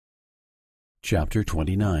Chapter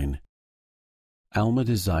 29. Alma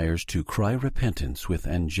desires to cry repentance with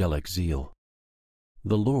angelic zeal.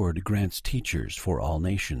 The Lord grants teachers for all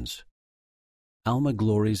nations. Alma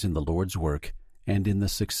glories in the Lord's work and in the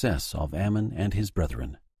success of Ammon and his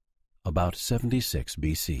brethren. About 76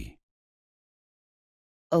 B.C.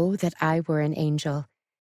 Oh, that I were an angel,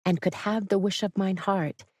 and could have the wish of mine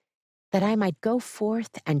heart, that I might go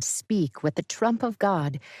forth and speak with the trump of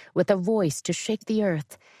God, with a voice to shake the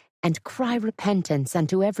earth, and cry repentance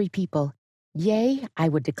unto every people. Yea, I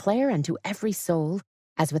would declare unto every soul,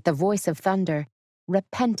 as with the voice of thunder,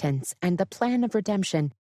 repentance and the plan of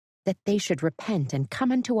redemption, that they should repent and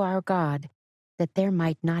come unto our God, that there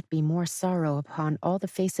might not be more sorrow upon all the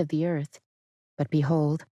face of the earth. But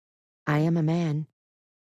behold, I am a man,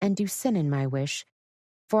 and do sin in my wish,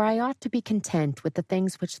 for I ought to be content with the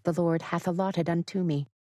things which the Lord hath allotted unto me.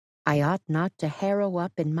 I ought not to harrow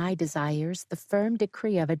up in my desires the firm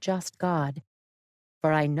decree of a just God.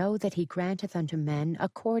 For I know that he granteth unto men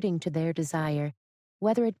according to their desire,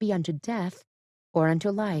 whether it be unto death or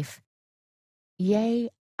unto life. Yea,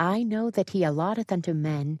 I know that he allotteth unto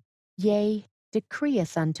men, yea,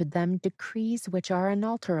 decreeth unto them decrees which are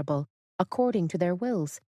unalterable, according to their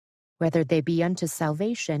wills, whether they be unto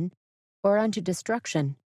salvation or unto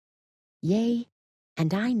destruction. Yea,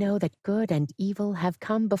 and I know that good and evil have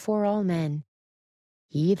come before all men.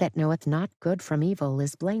 He that knoweth not good from evil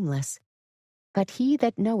is blameless. But he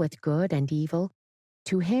that knoweth good and evil,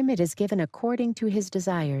 to him it is given according to his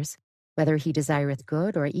desires, whether he desireth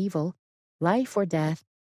good or evil, life or death,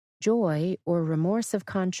 joy or remorse of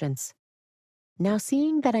conscience. Now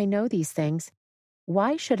seeing that I know these things,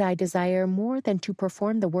 why should I desire more than to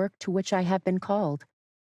perform the work to which I have been called?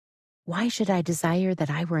 Why should I desire that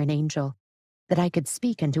I were an angel, that I could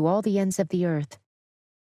speak unto all the ends of the earth?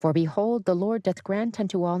 For behold, the Lord doth grant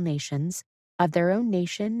unto all nations, of their own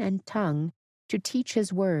nation and tongue, to teach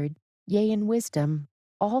his word, yea, in wisdom,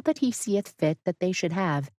 all that he seeth fit that they should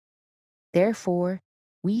have. Therefore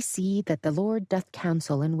we see that the Lord doth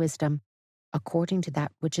counsel in wisdom, according to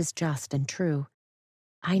that which is just and true.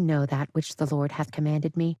 I know that which the Lord hath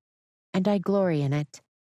commanded me, and I glory in it.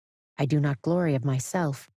 I do not glory of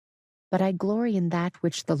myself, but I glory in that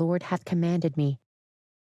which the Lord hath commanded me.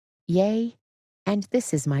 Yea, and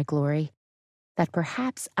this is my glory, that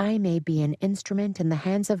perhaps I may be an instrument in the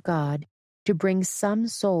hands of God to bring some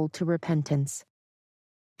soul to repentance.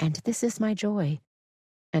 And this is my joy.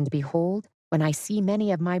 And behold, when I see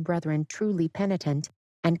many of my brethren truly penitent,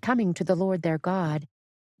 and coming to the Lord their God,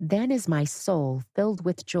 then is my soul filled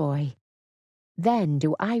with joy. Then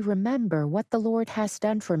do I remember what the Lord has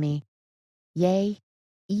done for me, yea,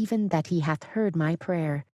 even that he hath heard my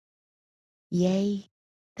prayer. Yea,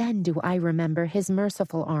 then do I remember his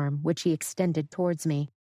merciful arm which he extended towards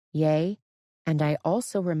me. Yea, and I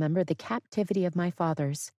also remember the captivity of my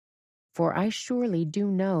fathers. For I surely do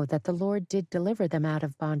know that the Lord did deliver them out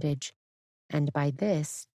of bondage, and by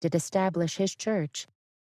this did establish his church.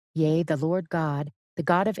 Yea, the Lord God, the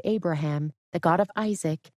God of Abraham, the God of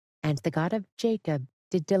Isaac, and the God of Jacob,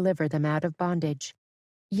 did deliver them out of bondage.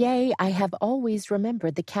 Yea, I have always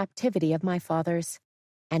remembered the captivity of my fathers,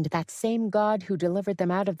 and that same God who delivered them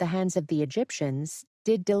out of the hands of the Egyptians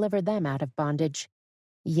did deliver them out of bondage.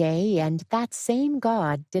 Yea, and that same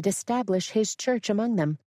God did establish his church among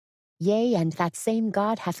them. Yea, and that same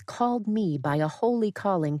God hath called me by a holy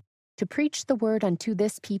calling to preach the word unto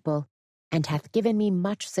this people, and hath given me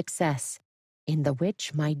much success, in the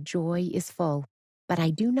which my joy is full. But I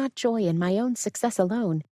do not joy in my own success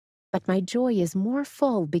alone, but my joy is more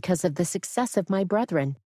full because of the success of my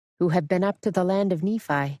brethren, who have been up to the land of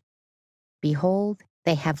Nephi. Behold,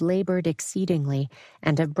 they have labored exceedingly,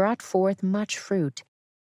 and have brought forth much fruit,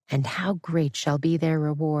 and how great shall be their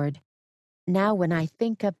reward. Now when I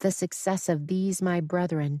think of the success of these my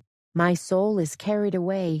brethren, my soul is carried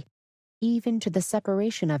away, even to the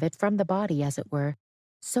separation of it from the body, as it were.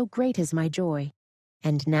 So great is my joy.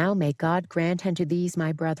 And now may God grant unto these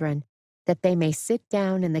my brethren, that they may sit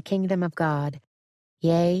down in the kingdom of God.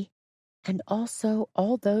 Yea, and also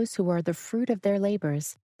all those who are the fruit of their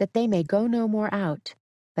labors, that they may go no more out,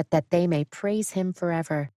 but that they may praise him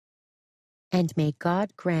forever. And may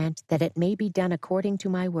God grant that it may be done according to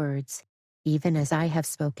my words, even as I have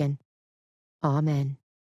spoken. Amen.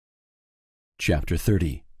 Chapter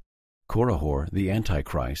 30. Korihor, the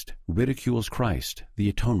Antichrist, ridicules Christ, the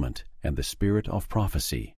atonement, and the spirit of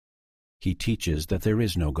prophecy. He teaches that there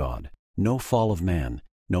is no God, no fall of man,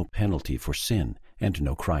 no penalty for sin, and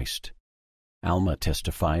no Christ. Alma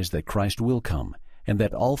testifies that Christ will come, and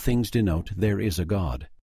that all things denote there is a God.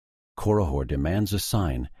 Korihor demands a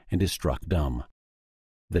sign and is struck dumb.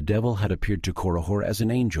 The devil had appeared to Korihor as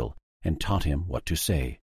an angel, and taught him what to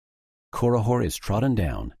say. Korihor is trodden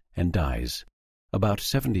down and dies, about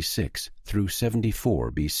 76 through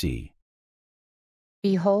 74 BC.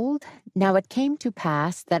 Behold, now it came to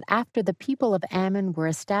pass that after the people of Ammon were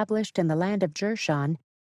established in the land of Jershon,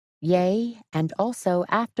 yea, and also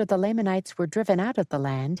after the Lamanites were driven out of the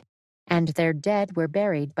land, and their dead were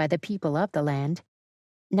buried by the people of the land,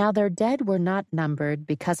 now their dead were not numbered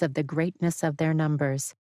because of the greatness of their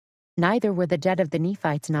numbers, neither were the dead of the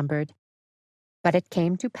Nephites numbered. But it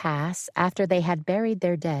came to pass, after they had buried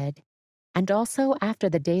their dead, and also after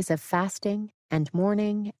the days of fasting and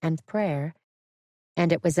mourning and prayer,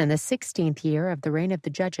 and it was in the 16th year of the reign of the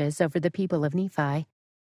judges over the people of Nephi,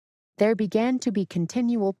 there began to be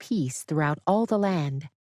continual peace throughout all the land.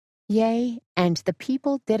 Yea, and the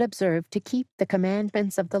people did observe to keep the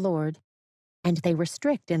commandments of the Lord, and they were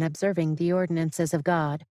strict in observing the ordinances of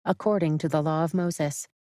God, according to the law of Moses.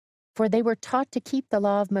 For they were taught to keep the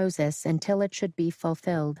law of Moses until it should be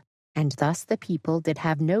fulfilled. And thus the people did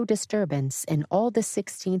have no disturbance in all the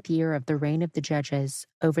 16th year of the reign of the judges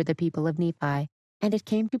over the people of Nephi. And it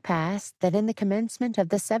came to pass that in the commencement of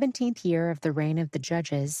the 17th year of the reign of the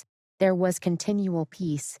judges, there was continual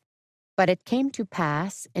peace. But it came to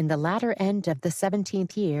pass, in the latter end of the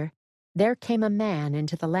 17th year, there came a man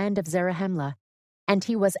into the land of Zarahemla, and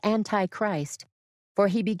he was Antichrist, for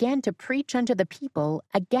he began to preach unto the people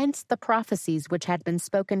against the prophecies which had been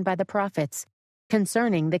spoken by the prophets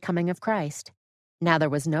concerning the coming of Christ. Now there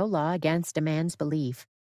was no law against a man's belief,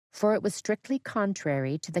 for it was strictly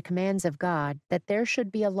contrary to the commands of God that there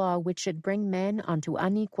should be a law which should bring men onto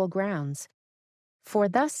unequal grounds. For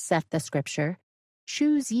thus saith the Scripture,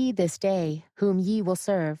 Choose ye this day whom ye will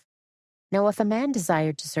serve. Now if a man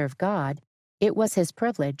desired to serve God, it was his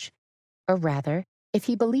privilege, or rather, if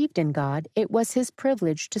he believed in God, it was his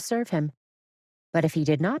privilege to serve him. But if he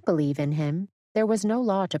did not believe in him, there was no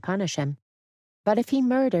law to punish him. But if he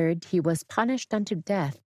murdered, he was punished unto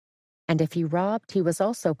death. And if he robbed, he was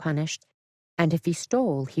also punished. And if he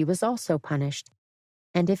stole, he was also punished.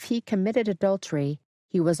 And if he committed adultery,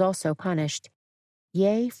 he was also punished.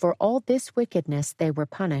 Yea, for all this wickedness they were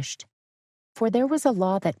punished. For there was a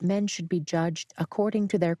law that men should be judged according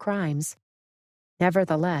to their crimes.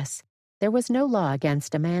 Nevertheless, there was no law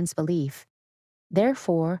against a man's belief.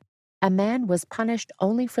 Therefore, a man was punished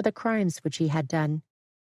only for the crimes which he had done.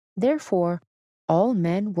 Therefore, all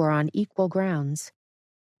men were on equal grounds.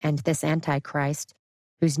 And this Antichrist,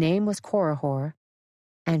 whose name was Korihor,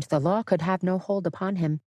 and the law could have no hold upon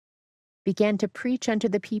him, began to preach unto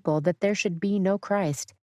the people that there should be no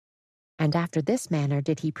Christ. And after this manner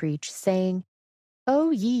did he preach, saying,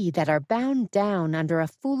 O ye that are bound down under a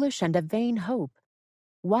foolish and a vain hope,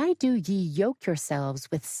 why do ye yoke yourselves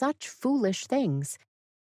with such foolish things?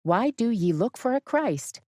 Why do ye look for a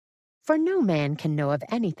Christ? For no man can know of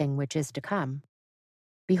anything which is to come.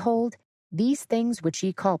 Behold, these things which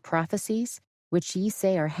ye call prophecies, which ye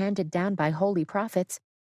say are handed down by holy prophets,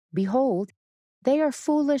 behold, they are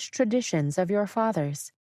foolish traditions of your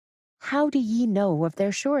fathers. How do ye know of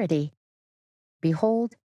their surety?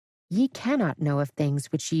 Behold, ye cannot know of things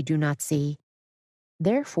which ye do not see.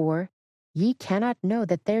 Therefore, ye cannot know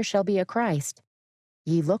that there shall be a Christ.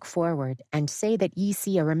 Ye look forward, and say that ye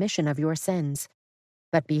see a remission of your sins.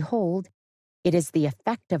 But behold, it is the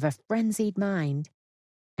effect of a frenzied mind.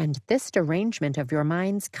 And this derangement of your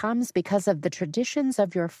minds comes because of the traditions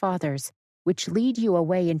of your fathers, which lead you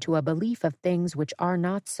away into a belief of things which are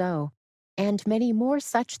not so. And many more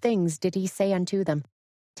such things did he say unto them,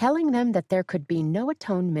 telling them that there could be no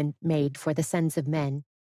atonement made for the sins of men,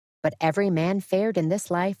 but every man fared in this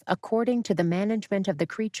life according to the management of the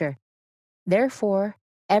creature. Therefore,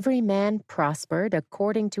 every man prospered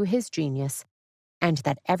according to his genius, and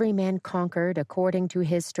that every man conquered according to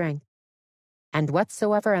his strength. And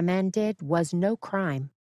whatsoever a man did was no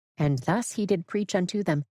crime. And thus he did preach unto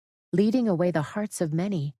them, leading away the hearts of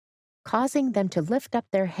many, causing them to lift up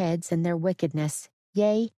their heads in their wickedness,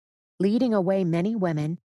 yea, leading away many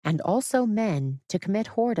women, and also men, to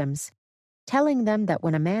commit whoredoms, telling them that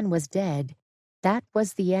when a man was dead, that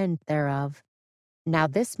was the end thereof. Now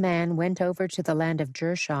this man went over to the land of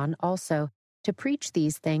Jershon also, to preach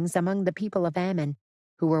these things among the people of Ammon,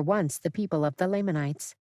 who were once the people of the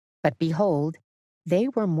Lamanites. But behold, they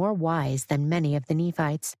were more wise than many of the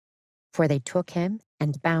Nephites, for they took him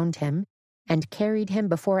and bound him, and carried him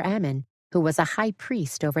before Ammon, who was a high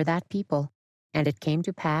priest over that people. And it came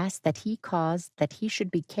to pass that he caused that he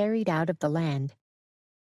should be carried out of the land.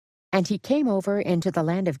 And he came over into the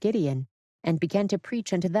land of Gideon, and began to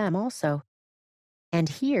preach unto them also. And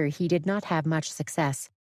here he did not have much success,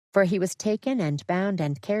 for he was taken and bound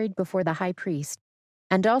and carried before the high priest,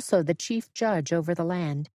 and also the chief judge over the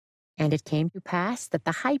land. And it came to pass that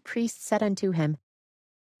the high priest said unto him,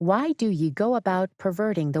 Why do ye go about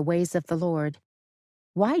perverting the ways of the Lord?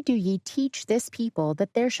 Why do ye teach this people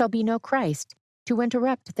that there shall be no Christ, to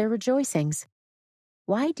interrupt their rejoicings?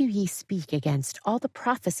 Why do ye speak against all the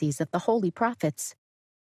prophecies of the holy prophets?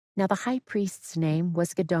 Now the high priest's name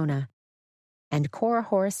was Giddonah. And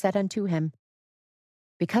Korihor said unto him,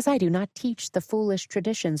 Because I do not teach the foolish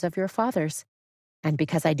traditions of your fathers, and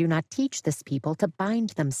because I do not teach this people to bind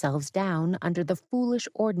themselves down under the foolish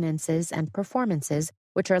ordinances and performances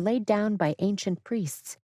which are laid down by ancient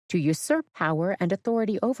priests, to usurp power and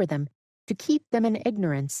authority over them, to keep them in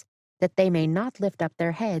ignorance, that they may not lift up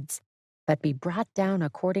their heads, but be brought down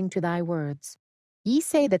according to thy words. Ye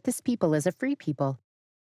say that this people is a free people.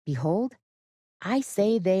 Behold, I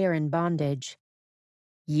say they are in bondage.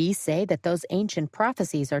 Ye say that those ancient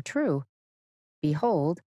prophecies are true.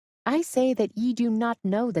 Behold, I say that ye do not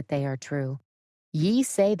know that they are true. Ye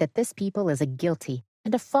say that this people is a guilty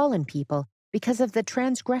and a fallen people because of the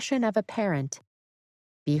transgression of a parent.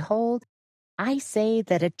 Behold, I say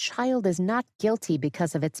that a child is not guilty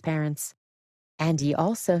because of its parents. And ye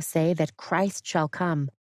also say that Christ shall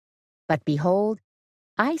come. But behold,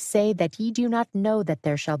 I say that ye do not know that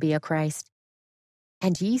there shall be a Christ.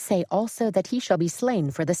 And ye say also that he shall be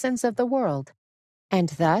slain for the sins of the world. And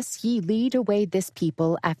thus ye lead away this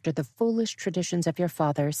people after the foolish traditions of your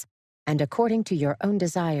fathers, and according to your own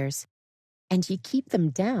desires. And ye keep them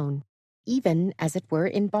down, even as it were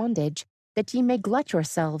in bondage, that ye may glut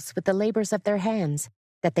yourselves with the labors of their hands,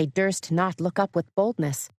 that they durst not look up with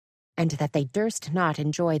boldness, and that they durst not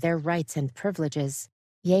enjoy their rights and privileges.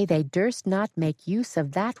 Yea, they durst not make use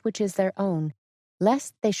of that which is their own,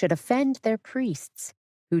 lest they should offend their priests,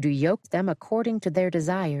 who do yoke them according to their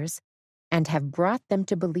desires, and have brought them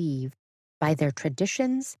to believe, by their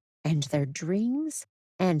traditions, and their dreams,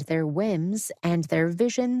 and their whims, and their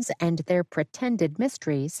visions, and their pretended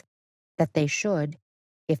mysteries, that they should,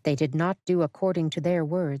 if they did not do according to their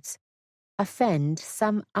words, offend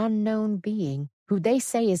some unknown being, who they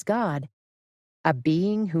say is God, a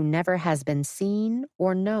being who never has been seen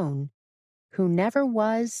or known, who never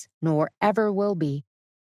was nor ever will be.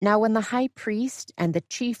 Now when the high priest and the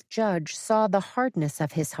chief judge saw the hardness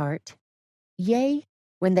of his heart, yea,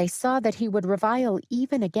 when they saw that he would revile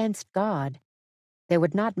even against God, they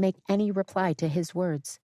would not make any reply to his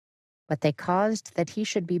words, but they caused that he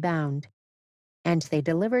should be bound. And they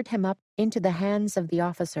delivered him up into the hands of the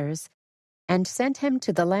officers, and sent him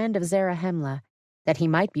to the land of Zarahemla, that he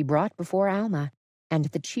might be brought before Alma, and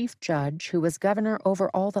the chief judge, who was governor over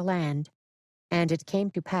all the land. And it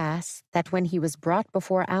came to pass that when he was brought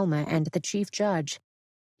before Alma and the chief judge,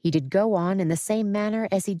 he did go on in the same manner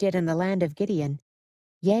as he did in the land of Gideon.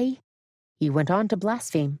 Yea, he went on to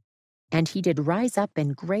blaspheme, and he did rise up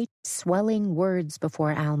in great swelling words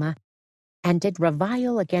before Alma, and did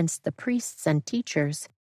revile against the priests and teachers,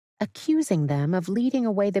 accusing them of leading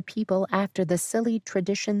away the people after the silly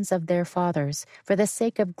traditions of their fathers, for the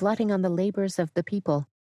sake of glutting on the labors of the people.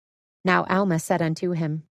 Now Alma said unto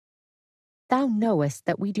him, Thou knowest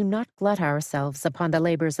that we do not glut ourselves upon the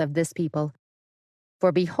labors of this people.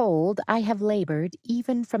 For behold, I have labored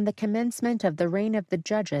even from the commencement of the reign of the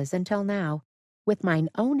judges until now, with mine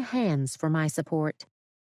own hands for my support,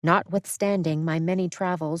 notwithstanding my many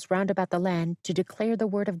travels round about the land to declare the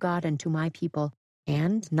word of God unto my people,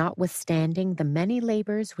 and notwithstanding the many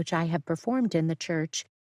labors which I have performed in the church,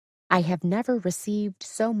 I have never received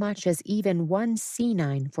so much as even one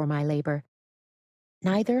senine for my labor.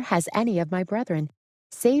 Neither has any of my brethren,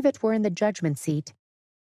 save it were in the judgment seat.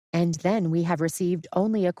 And then we have received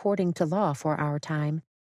only according to law for our time.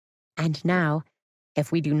 And now,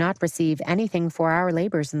 if we do not receive anything for our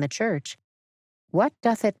labors in the church, what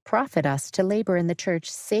doth it profit us to labor in the church,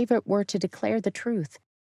 save it were to declare the truth,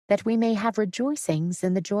 that we may have rejoicings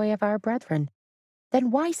in the joy of our brethren?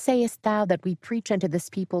 Then why sayest thou that we preach unto this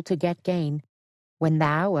people to get gain, when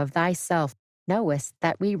thou of thyself knowest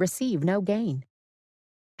that we receive no gain?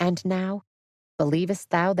 And now, believest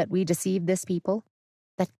thou that we deceive this people,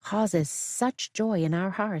 that causes such joy in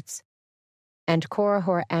our hearts? And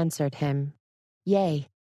Korihor answered him, Yea.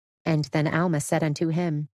 And then Alma said unto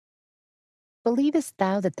him, Believest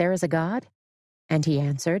thou that there is a God? And he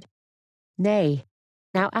answered, Nay.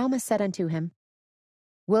 Now Alma said unto him,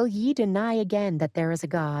 Will ye deny again that there is a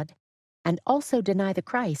God, and also deny the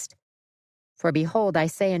Christ? For behold, I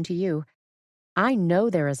say unto you, I know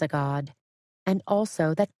there is a God, and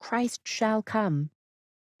also that Christ shall come.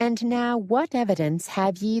 And now what evidence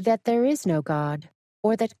have ye that there is no God,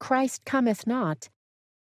 or that Christ cometh not?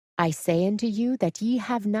 I say unto you that ye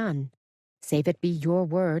have none, save it be your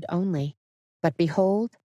word only. But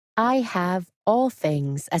behold, I have all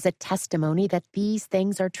things as a testimony that these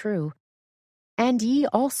things are true. And ye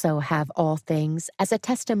also have all things as a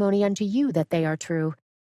testimony unto you that they are true.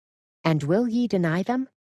 And will ye deny them?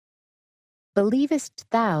 Believest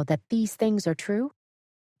thou that these things are true?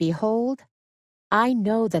 Behold, I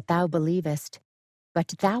know that thou believest, but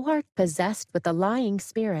thou art possessed with a lying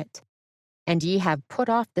spirit. And ye have put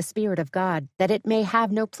off the Spirit of God, that it may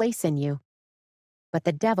have no place in you. But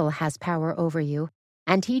the devil has power over you,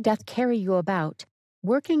 and he doth carry you about,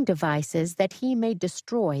 working devices that he may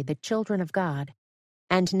destroy the children of God.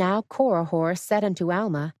 And now Korihor said unto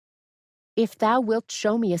Alma, If thou wilt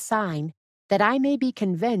show me a sign, that I may be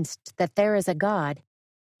convinced that there is a God,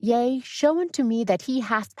 yea, show unto me that he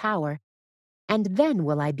hath power, and then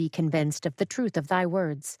will I be convinced of the truth of thy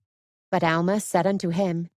words. But Alma said unto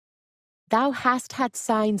him, Thou hast had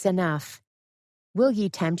signs enough. Will ye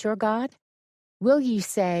tempt your God? Will ye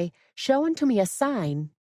say, Show unto me a sign,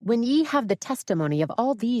 when ye have the testimony of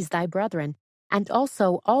all these thy brethren, and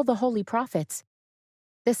also all the holy prophets?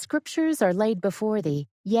 The scriptures are laid before thee,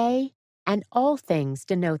 yea, and all things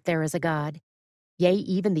denote there is a God. Yea,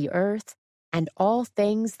 even the earth, and all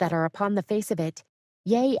things that are upon the face of it,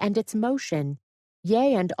 yea, and its motion,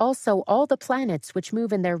 yea, and also all the planets which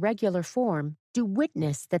move in their regular form, do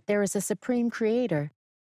witness that there is a supreme Creator.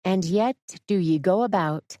 And yet do ye go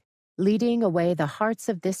about, leading away the hearts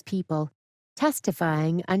of this people,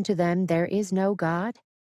 testifying unto them there is no God?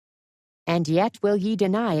 And yet will ye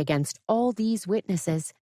deny against all these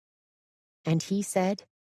witnesses? And he said,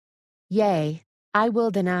 Yea, I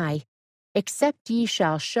will deny, except ye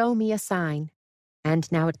shall show me a sign.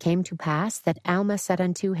 And now it came to pass that Alma said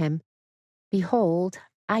unto him, Behold,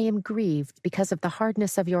 I am grieved because of the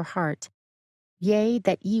hardness of your heart, yea,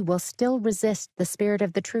 that ye will still resist the Spirit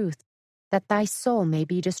of the truth, that thy soul may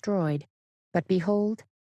be destroyed. But behold,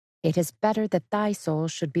 it is better that thy soul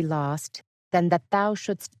should be lost, than that thou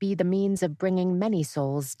shouldst be the means of bringing many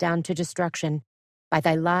souls down to destruction, by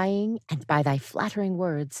thy lying and by thy flattering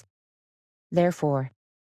words. Therefore,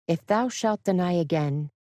 if thou shalt deny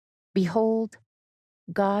again, behold,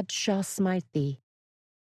 God shall smite thee,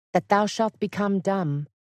 that thou shalt become dumb,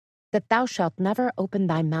 that thou shalt never open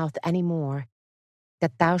thy mouth any more,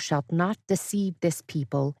 that thou shalt not deceive this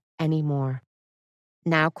people any more.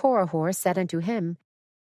 Now Korihor said unto him,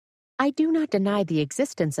 I do not deny the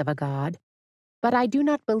existence of a God, but I do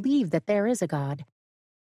not believe that there is a God.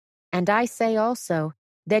 And I say also,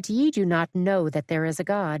 that ye do not know that there is a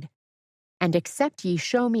God. And except ye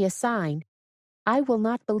show me a sign, I will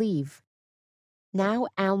not believe. Now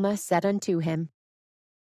Alma said unto him,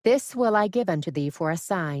 This will I give unto thee for a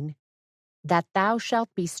sign, that thou shalt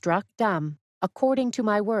be struck dumb, according to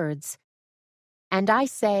my words. And I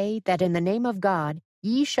say that in the name of God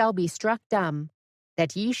ye shall be struck dumb,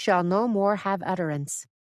 that ye shall no more have utterance.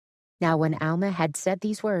 Now when Alma had said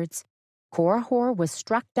these words, Korihor was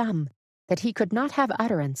struck dumb, that he could not have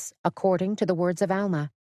utterance, according to the words of Alma.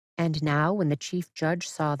 And now when the chief judge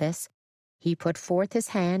saw this, he put forth his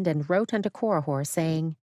hand and wrote unto Korihor,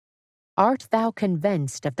 saying, Art thou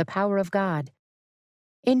convinced of the power of God?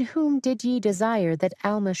 In whom did ye desire that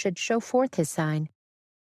Alma should show forth his sign?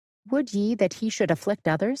 Would ye that he should afflict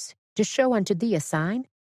others, to show unto thee a sign?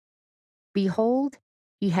 Behold,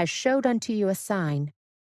 he has showed unto you a sign.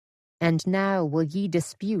 And now will ye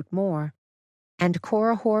dispute more? And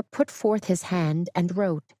Korihor put forth his hand and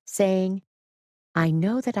wrote, saying, I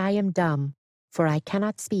know that I am dumb, for I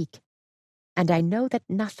cannot speak. And I know that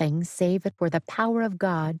nothing save it were the power of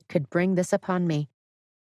God could bring this upon me.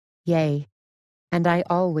 Yea, and I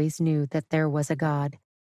always knew that there was a God.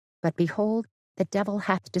 But behold, the devil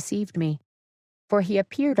hath deceived me. For he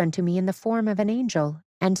appeared unto me in the form of an angel,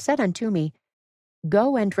 and said unto me,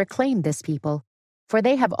 Go and reclaim this people, for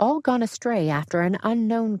they have all gone astray after an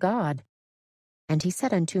unknown God. And he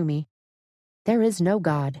said unto me, There is no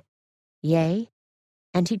God. Yea,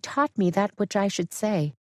 and he taught me that which I should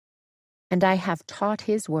say. And I have taught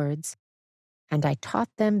his words, and I taught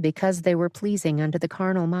them because they were pleasing unto the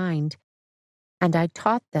carnal mind. And I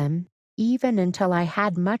taught them even until I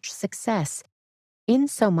had much success,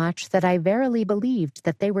 insomuch that I verily believed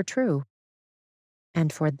that they were true.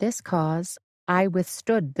 And for this cause I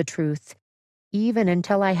withstood the truth, even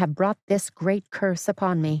until I have brought this great curse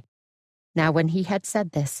upon me. Now when he had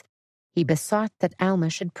said this, he besought that Alma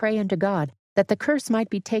should pray unto God, that the curse might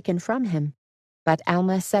be taken from him. But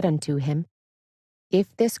Alma said unto him,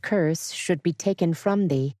 If this curse should be taken from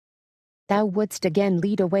thee, thou wouldst again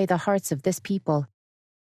lead away the hearts of this people.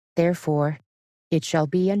 Therefore it shall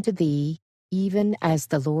be unto thee even as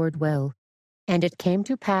the Lord will. And it came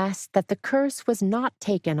to pass that the curse was not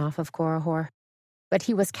taken off of Korihor, but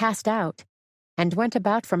he was cast out, and went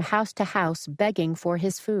about from house to house begging for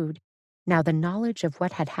his food. Now the knowledge of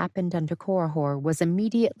what had happened unto Korihor was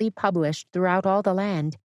immediately published throughout all the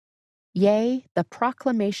land. Yea, the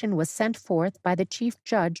proclamation was sent forth by the chief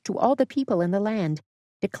judge to all the people in the land,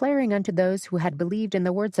 declaring unto those who had believed in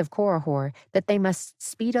the words of Korihor that they must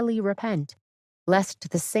speedily repent, lest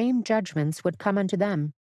the same judgments would come unto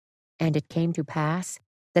them. And it came to pass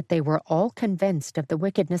that they were all convinced of the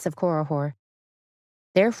wickedness of Korihor.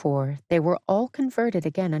 Therefore they were all converted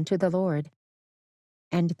again unto the Lord.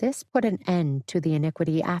 And this put an end to the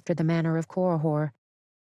iniquity after the manner of Korihor.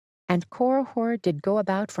 And Korihor did go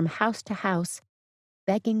about from house to house,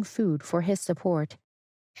 begging food for his support.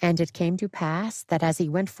 And it came to pass that as he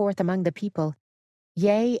went forth among the people,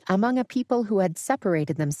 yea, among a people who had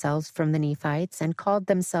separated themselves from the Nephites and called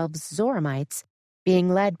themselves Zoramites, being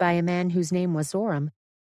led by a man whose name was Zoram,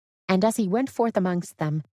 and as he went forth amongst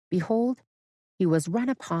them, behold, he was run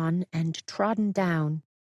upon and trodden down,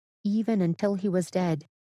 even until he was dead.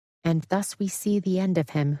 And thus we see the end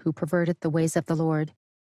of him who perverted the ways of the Lord.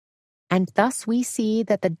 And thus we see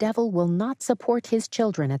that the devil will not support his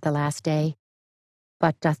children at the last day,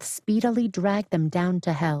 but doth speedily drag them down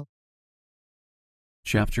to hell.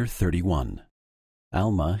 Chapter 31.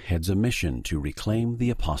 Alma heads a mission to reclaim the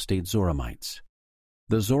apostate Zoramites.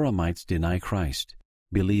 The Zoramites deny Christ,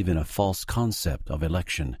 believe in a false concept of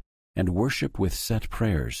election, and worship with set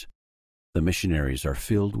prayers. The missionaries are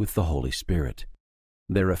filled with the Holy Spirit.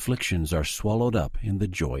 Their afflictions are swallowed up in the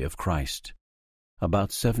joy of Christ.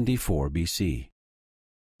 About 74 B.C.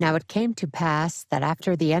 Now it came to pass that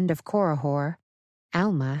after the end of Korihor,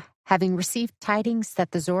 Alma, having received tidings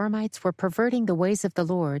that the Zoramites were perverting the ways of the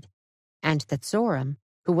Lord, and that Zoram,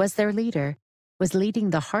 who was their leader, was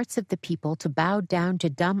leading the hearts of the people to bow down to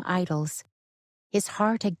dumb idols, his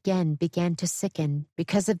heart again began to sicken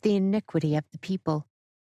because of the iniquity of the people.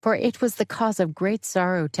 For it was the cause of great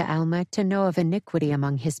sorrow to Alma to know of iniquity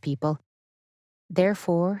among his people.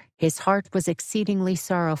 Therefore his heart was exceedingly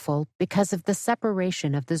sorrowful because of the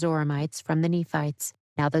separation of the Zoramites from the Nephites.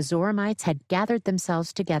 Now the Zoramites had gathered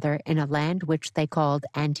themselves together in a land which they called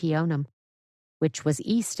Antionum, which was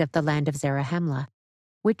east of the land of Zarahemla,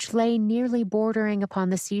 which lay nearly bordering upon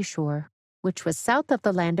the seashore, which was south of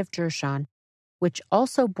the land of Jershon, which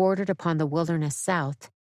also bordered upon the wilderness south,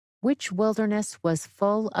 which wilderness was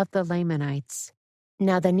full of the Lamanites.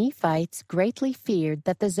 Now the Nephites greatly feared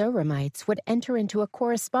that the Zoramites would enter into a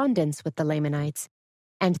correspondence with the Lamanites,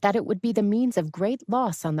 and that it would be the means of great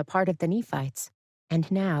loss on the part of the Nephites.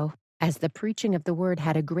 And now, as the preaching of the word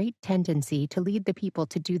had a great tendency to lead the people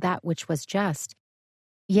to do that which was just,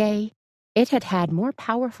 yea, it had had more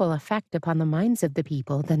powerful effect upon the minds of the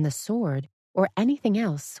people than the sword or anything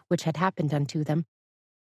else which had happened unto them.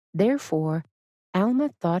 Therefore Alma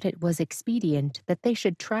thought it was expedient that they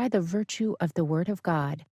should try the virtue of the word of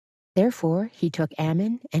God. Therefore he took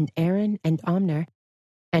Ammon and Aaron and Omner,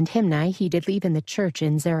 and Himni he did leave in the church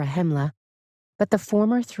in Zarahemla, but the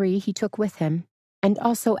former three he took with him, and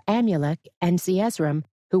also Amulek and Zeezrom,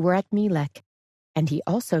 who were at Melech, and he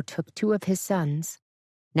also took 2 of his sons.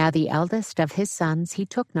 Now the eldest of his sons he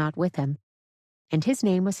took not with him, and his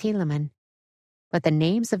name was Helaman. But the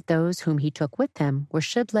names of those whom he took with him were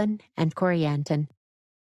Shiblan and Corianton.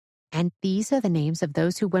 And these are the names of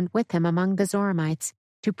those who went with him among the Zoramites,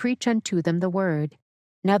 to preach unto them the word.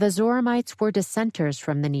 Now the Zoramites were dissenters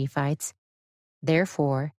from the Nephites.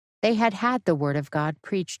 Therefore they had had the word of God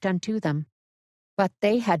preached unto them. But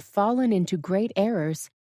they had fallen into great errors,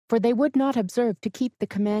 for they would not observe to keep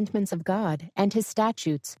the commandments of God and his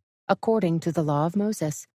statutes, according to the law of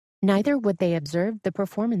Moses. Neither would they observe the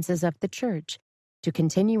performances of the church, to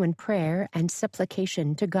continue in prayer and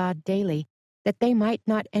supplication to God daily, that they might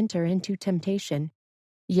not enter into temptation.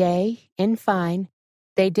 Yea, in fine,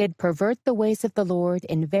 they did pervert the ways of the Lord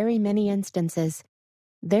in very many instances.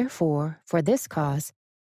 Therefore, for this cause,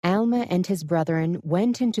 Alma and his brethren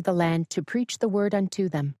went into the land to preach the word unto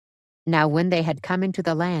them. Now when they had come into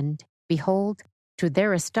the land, behold, to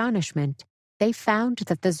their astonishment, they found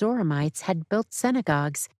that the Zoramites had built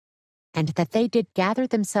synagogues, and that they did gather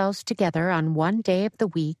themselves together on one day of the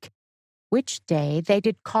week, which day they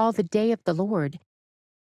did call the day of the Lord.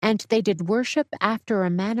 And they did worship after a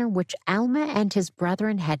manner which Alma and his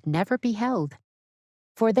brethren had never beheld.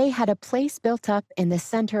 For they had a place built up in the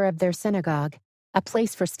center of their synagogue, a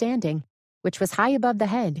place for standing, which was high above the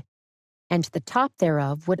head, and the top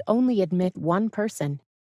thereof would only admit 1 person.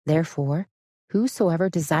 Therefore, whosoever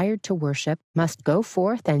desired to worship must go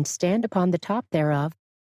forth and stand upon the top thereof,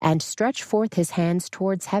 and stretch forth his hands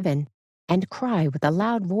towards heaven, and cry with a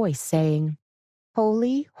loud voice, saying,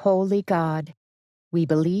 Holy, holy God, we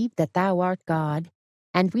believe that thou art God,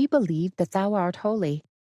 And we believe that thou art holy,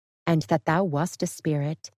 and that thou wast a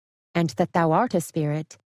spirit, and that thou art a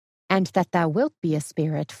spirit, and that thou wilt be a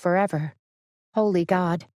spirit forever. Holy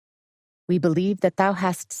God, we believe that thou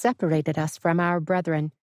hast separated us from our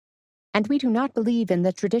brethren, and we do not believe in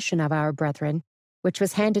the tradition of our brethren, which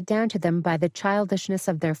was handed down to them by the childishness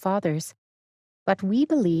of their fathers. But we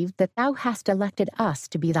believe that thou hast elected us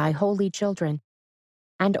to be thy holy children,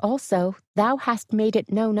 and also thou hast made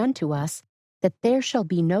it known unto us that there shall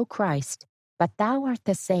be no Christ, but thou art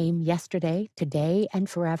the same yesterday, today, and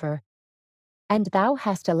forever. And thou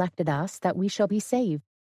hast elected us that we shall be saved,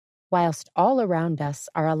 whilst all around us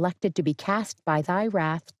are elected to be cast by thy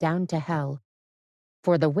wrath down to hell.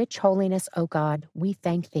 For the which holiness, O God, we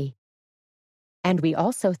thank thee. And we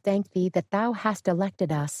also thank thee that thou hast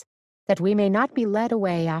elected us, that we may not be led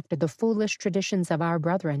away after the foolish traditions of our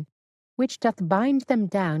brethren, which doth bind them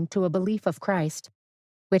down to a belief of Christ,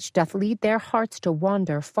 which doth lead their hearts to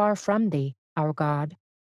wander far from thee, our God.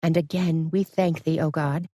 And again we thank thee, O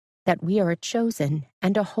God, that we are a chosen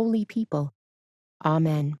and a holy people.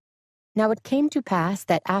 Amen. Now it came to pass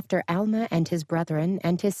that after Alma and his brethren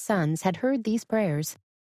and his sons had heard these prayers,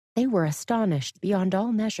 they were astonished beyond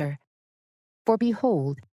all measure. For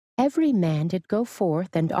behold, every man did go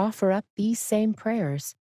forth and offer up these same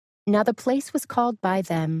prayers. Now the place was called by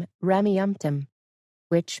them Rameumptom,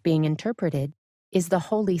 which, being interpreted, is the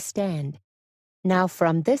holy stand. Now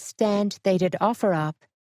from this stand they did offer up,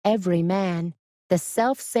 every man, the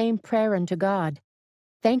selfsame prayer unto God,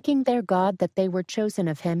 thanking their God that they were chosen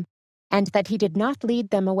of him, and that he did not lead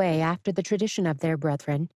them away after the tradition of their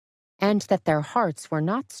brethren, and that their hearts were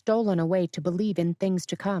not stolen away to believe in things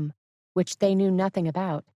to come, which they knew nothing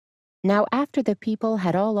about. Now after the people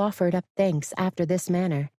had all offered up thanks after this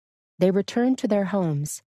manner, they returned to their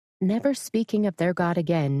homes, never speaking of their God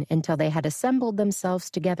again until they had assembled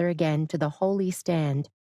themselves together again to the holy stand,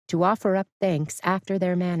 to offer up thanks after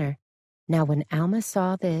their manner. Now when Alma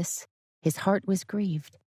saw this, his heart was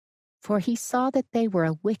grieved, for he saw that they were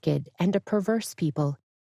a wicked and a perverse people.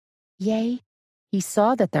 Yea, he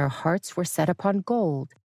saw that their hearts were set upon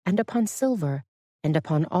gold, and upon silver, and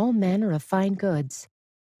upon all manner of fine goods.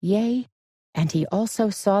 Yea, and he also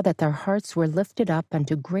saw that their hearts were lifted up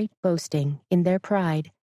unto great boasting in their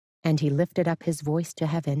pride. And he lifted up his voice to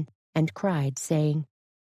heaven, and cried, saying,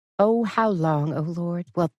 O how long, O Lord,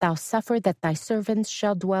 wilt thou suffer that thy servants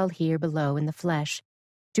shall dwell here below in the flesh,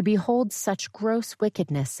 to behold such gross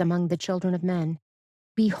wickedness among the children of men?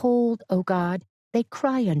 Behold, O God, they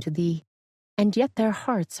cry unto thee, and yet their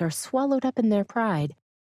hearts are swallowed up in their pride.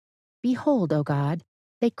 Behold, O God,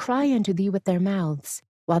 they cry unto thee with their mouths,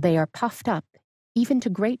 while they are puffed up, even to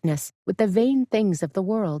greatness, with the vain things of the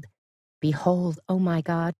world. Behold, O my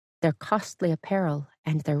God, their costly apparel,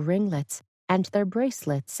 and their ringlets, and their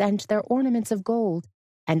bracelets, and their ornaments of gold,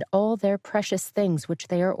 and all their precious things which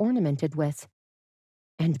they are ornamented with.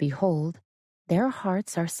 And behold, their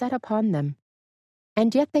hearts are set upon them.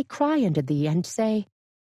 And yet they cry unto thee, and say,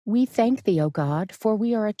 We thank thee, O God, for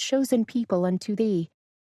we are a chosen people unto thee,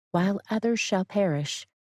 while others shall perish.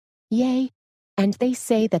 Yea, and they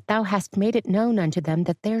say that thou hast made it known unto them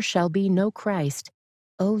that there shall be no Christ.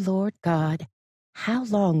 O Lord God, how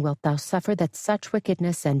long wilt thou suffer that such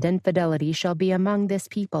wickedness and infidelity shall be among this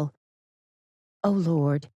people? O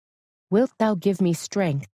Lord, wilt thou give me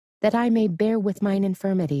strength, that I may bear with mine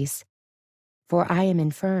infirmities? For I am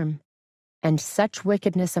infirm, and such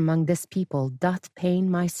wickedness among this people doth pain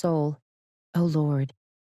my soul. O Lord,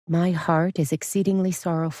 my heart is exceedingly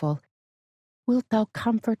sorrowful. Wilt thou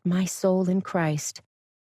comfort my soul in Christ?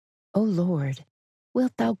 O Lord,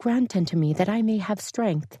 wilt thou grant unto me that I may have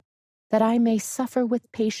strength, that I may suffer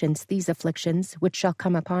with patience these afflictions which shall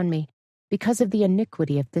come upon me, because of the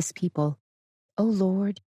iniquity of this people. O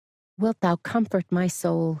Lord, wilt thou comfort my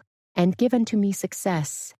soul, and give unto me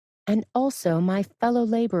success, and also my fellow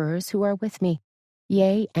laborers who are with me,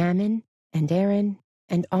 yea, Ammon, and Aaron,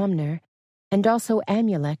 and Omner, and also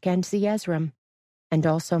Amulek and Zeezrom, and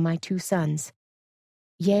also my 2 sons.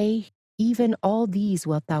 Yea, even all these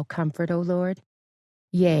wilt thou comfort, O Lord.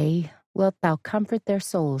 Yea, wilt thou comfort their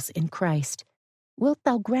souls in Christ. Wilt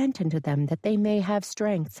thou grant unto them that they may have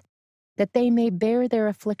strength, that they may bear their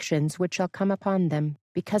afflictions which shall come upon them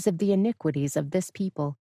because of the iniquities of this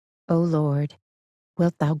people. O Lord,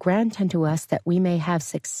 wilt thou grant unto us that we may have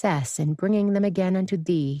success in bringing them again unto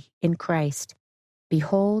thee in Christ.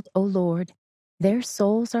 Behold, O Lord, their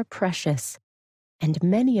souls are precious, and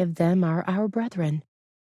many of them are our brethren.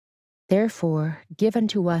 Therefore give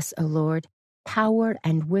unto us, O Lord, power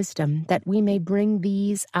and wisdom, that we may bring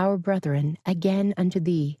these our brethren again unto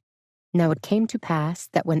thee. Now it came to pass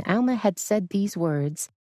that when Alma had said these words,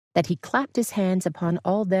 that he clapped his hands upon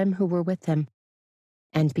all them who were with him.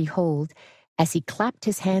 And behold, as he clapped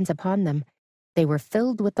his hands upon them, they were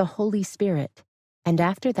filled with the Holy Spirit. And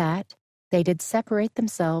after that, they did separate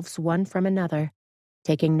themselves one from another,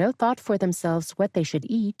 taking no thought for themselves what they should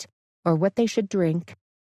eat, or what they should drink,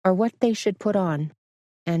 or what they should put on.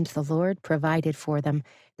 And the Lord provided for them,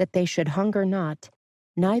 that they should hunger not,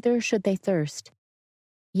 neither should they thirst.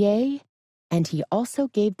 Yea, and he also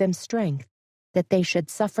gave them strength, that they should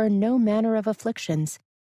suffer no manner of afflictions,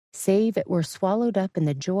 save it were swallowed up in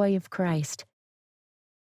the joy of Christ.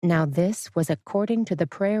 Now this was according to the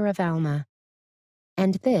prayer of Alma,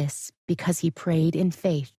 and this because he prayed in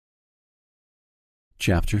faith.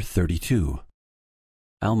 Chapter 32.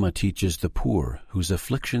 Alma teaches the poor whose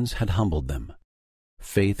afflictions had humbled them.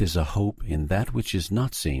 Faith is a hope in that which is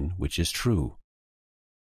not seen, which is true.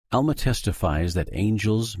 Alma testifies that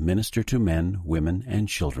angels minister to men, women, and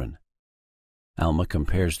children. Alma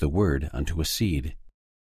compares the word unto a seed.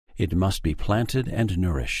 It must be planted and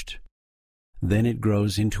nourished. Then it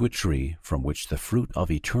grows into a tree from which the fruit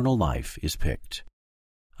of eternal life is picked.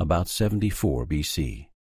 About 74 B.C.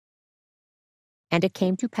 And it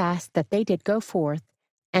came to pass that they did go forth,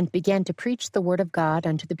 and began to preach the word of God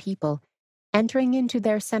unto the people, entering into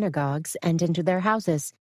their synagogues and into their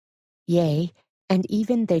houses. Yea, and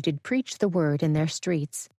even they did preach the word in their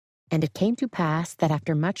streets. And it came to pass that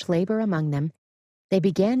after much labor among them, they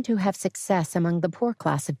began to have success among the poor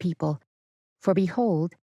class of people. For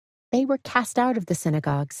behold, they were cast out of the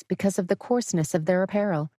synagogues because of the coarseness of their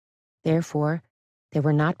apparel. Therefore, they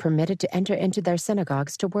were not permitted to enter into their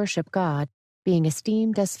synagogues to worship God, being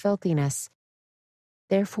esteemed as filthiness.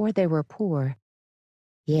 Therefore they were poor.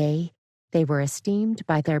 Yea, they were esteemed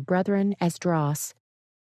by their brethren as dross.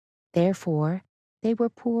 Therefore they were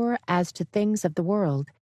poor as to things of the world,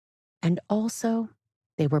 and also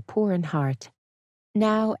they were poor in heart.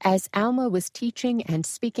 Now as Alma was teaching and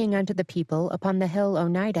speaking unto the people upon the hill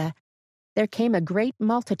Onidah, there came a great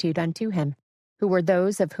multitude unto him, who were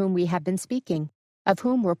those of whom we have been speaking, of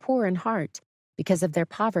whom were poor in heart, because of their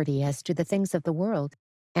poverty as to the things of the world.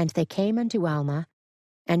 And they came unto Alma,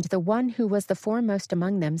 and the one who was the foremost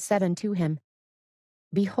among them said unto him,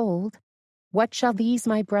 Behold, what shall these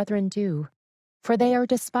my brethren do? For they are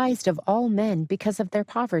despised of all men because of their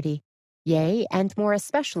poverty, yea, and more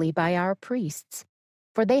especially by our priests.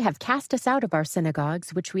 For they have cast us out of our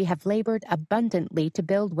synagogues, which we have labored abundantly to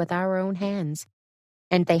build with our own hands.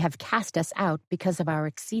 And they have cast us out because of our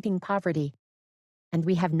exceeding poverty. And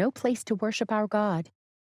we have no place to worship our God.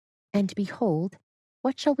 And behold,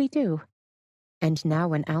 what shall we do? And now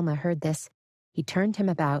when Alma heard this, he turned him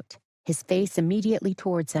about, his face immediately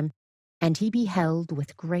towards him, and he beheld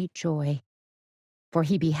with great joy. For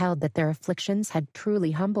he beheld that their afflictions had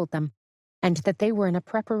truly humbled them, and that they were in a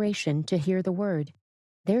preparation to hear the word.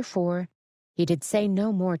 Therefore he did say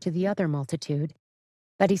no more to the other multitude,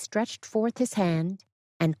 but he stretched forth his hand,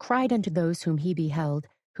 and cried unto those whom he beheld,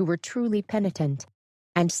 who were truly penitent,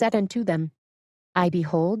 and said unto them, I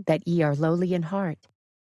behold that ye are lowly in heart,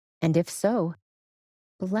 and if so,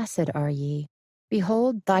 blessed are ye.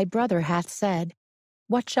 Behold, thy brother hath said,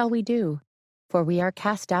 What shall we do? For we are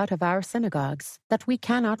cast out of our synagogues, that we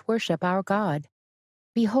cannot worship our God.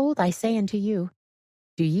 Behold, I say unto you,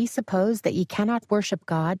 do ye suppose that ye cannot worship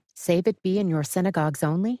God, save it be in your synagogues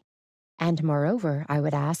only? And moreover, I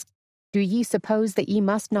would ask, do ye suppose that ye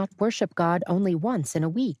must not worship God only once in a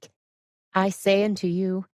week? I say unto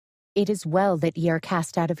you, it is well that ye are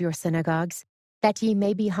cast out of your synagogues, that ye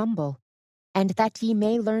may be humble, and that ye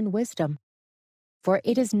may learn wisdom. For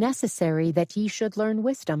it is necessary that ye should learn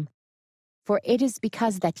wisdom. For it is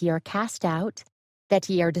because that ye are cast out, that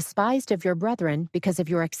ye are despised of your brethren because of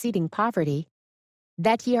your exceeding poverty,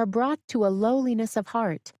 that ye are brought to a lowliness of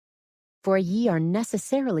heart. For ye are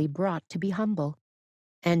necessarily brought to be humble.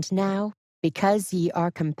 And now, because ye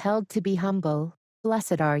are compelled to be humble,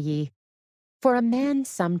 blessed are ye. For a man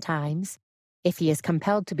sometimes, if he is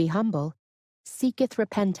compelled to be humble, seeketh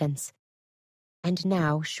repentance. And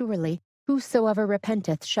now, surely, whosoever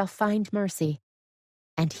repenteth shall find mercy.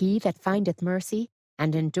 And he that findeth mercy,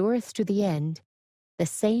 and endureth to the end, the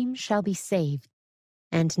same shall be saved.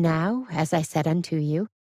 And now, as I said unto you,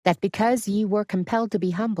 that because ye were compelled to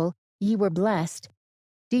be humble, ye were blessed,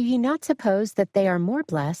 do ye not suppose that they are more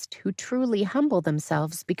blessed who truly humble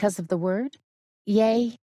themselves because of the word?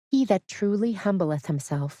 Yea, he that truly humbleth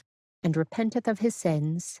himself, and repenteth of his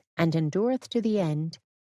sins, and endureth to the end,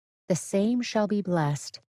 the same shall be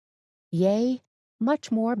blessed. Yea, much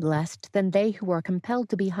more blessed than they who are compelled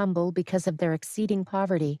to be humble because of their exceeding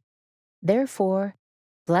poverty. Therefore,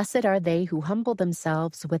 blessed are they who humble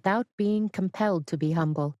themselves without being compelled to be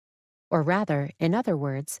humble. Or rather, in other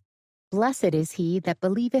words, blessed is he that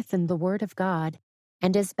believeth in the word of God,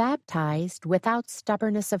 and is baptized without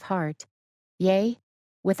stubbornness of heart, yea,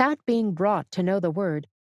 without being brought to know the word,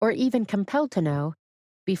 or even compelled to know,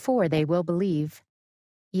 before they will believe.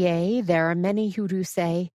 Yea, there are many who do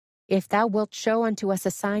say, If thou wilt show unto us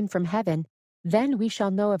a sign from heaven, then we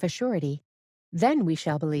shall know of a surety, then we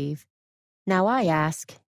shall believe. Now I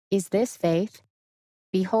ask, is this faith?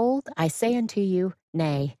 Behold, I say unto you,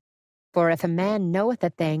 Nay. For if a man knoweth a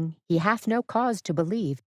thing, he hath no cause to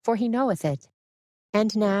believe, for he knoweth it.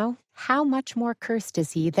 And now, how much more cursed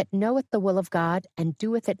is he that knoweth the will of God, and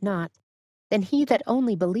doeth it not, than he that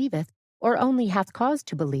only believeth, or only hath cause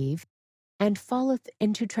to believe, and falleth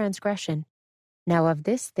into transgression. Now of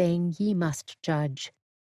this thing ye must judge.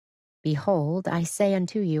 Behold, I say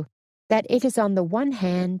unto you, that it is on the one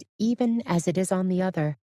hand even as it is on the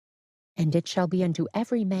other, and it shall be unto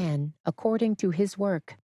every man according to his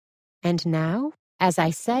work. And now, as I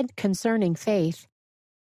said concerning faith,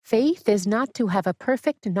 faith is not to have a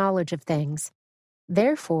perfect knowledge of things.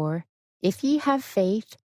 Therefore, if ye have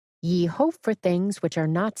faith, ye hope for things which are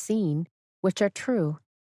not seen, which are true.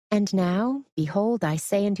 And now, behold, I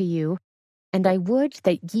say unto you, and I would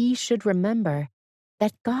that ye should remember,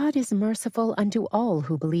 that God is merciful unto all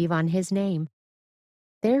who believe on his name.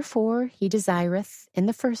 Therefore he desireth, in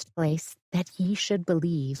the first place, that ye should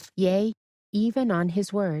believe, yea, even on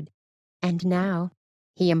his word. And now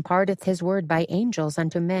he imparteth his word by angels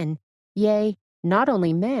unto men, yea, not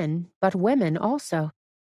only men, but women also.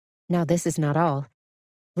 Now this is not all.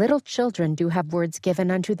 Little children do have words given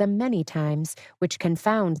unto them many times, which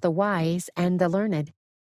confound the wise and the learned.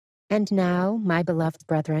 And now, my beloved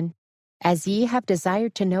brethren, as ye have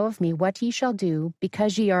desired to know of me what ye shall do,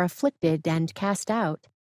 because ye are afflicted and cast out.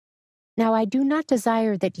 Now I do not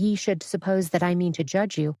desire that ye should suppose that I mean to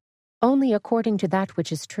judge you, only according to that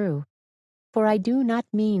which is true. For I do not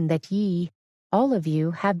mean that ye, all of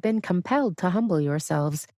you, have been compelled to humble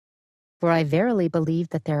yourselves. For I verily believe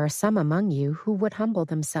that there are some among you who would humble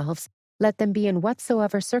themselves, let them be in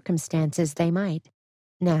whatsoever circumstances they might.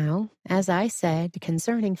 Now, as I said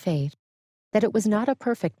concerning faith, that it was not a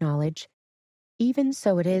perfect knowledge, even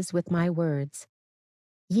so it is with my words.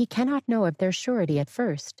 Ye cannot know of their surety at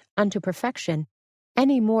first, unto perfection,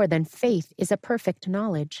 any more than faith is a perfect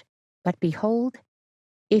knowledge. But behold,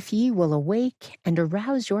 if ye will awake and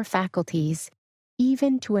arouse your faculties,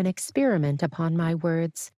 even to an experiment upon my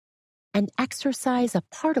words, and exercise a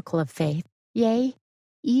particle of faith, yea,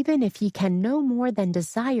 even if ye can no more than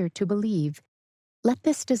desire to believe, let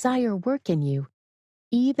this desire work in you,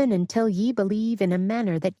 even until ye believe in a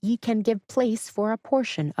manner that ye can give place for a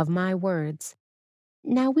portion of my words.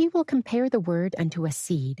 Now we will compare the word unto a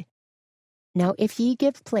seed. Now if ye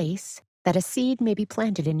give place, that a seed may be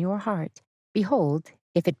planted in your heart, behold,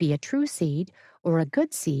 if it be a true seed, or a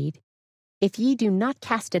good seed, if ye do not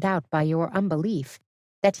cast it out by your unbelief,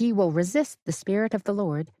 that ye will resist the Spirit of the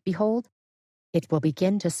Lord, behold, it will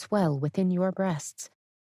begin to swell within your breasts.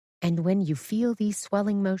 And when you feel these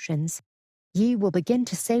swelling motions, ye will begin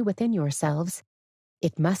to say within yourselves,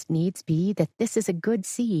 It must needs be that this is a good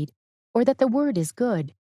seed, or that the word is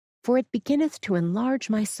good, for it beginneth to enlarge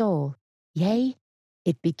my soul, yea,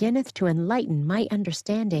 it beginneth to enlighten my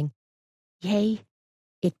understanding, yea,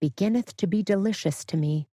 it beginneth to be delicious to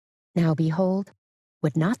me. Now behold,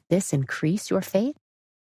 would not this increase your faith?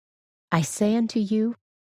 I say unto you,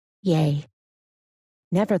 Yea.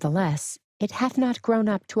 Nevertheless, it hath not grown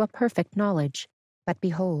up to a perfect knowledge. But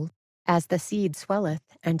behold, as the seed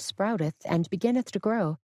swelleth and sprouteth and beginneth to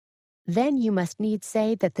grow, then you must needs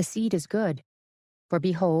say that the seed is good. For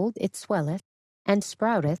behold, it swelleth and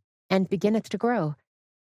sprouteth and beginneth to grow.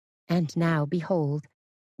 And now behold,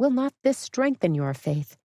 will not this strengthen your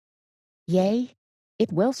faith? Yea,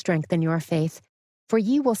 it will strengthen your faith, for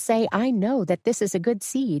ye will say, I know that this is a good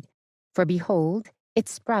seed. For behold, it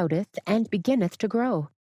sprouteth and beginneth to grow.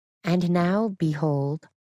 And now, behold,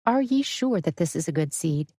 are ye sure that this is a good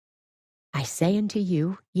seed? I say unto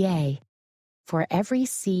you, Yea. For every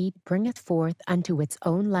seed bringeth forth unto its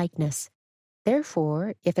own likeness.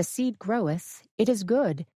 Therefore, if a seed groweth, it is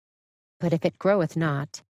good. But if it groweth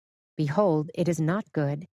not, behold, it is not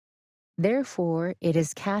good. Therefore it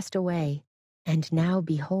is cast away. And now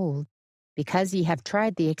behold, because ye have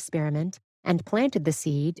tried the experiment, and planted the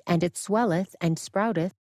seed, and it swelleth, and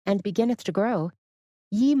sprouteth, and beginneth to grow,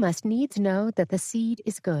 ye must needs know that the seed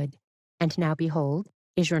is good. And now behold,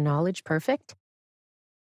 is your knowledge perfect?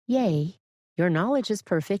 Yea, your knowledge is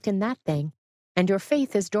perfect in that thing, and your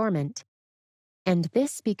faith is dormant. And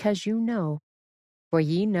this because you know, for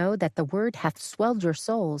ye know that the word hath swelled your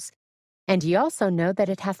souls, and ye also know that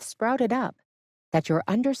it hath sprouted up, that your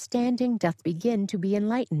understanding doth begin to be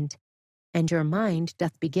enlightened, and your mind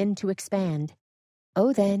doth begin to expand.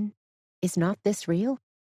 O then, is not this real?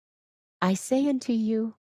 I say unto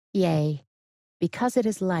you, yea, because it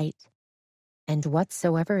is light. And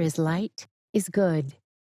whatsoever is light is good,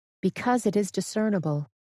 because it is discernible.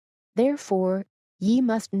 Therefore ye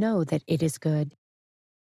must know that it is good.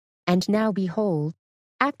 And now behold,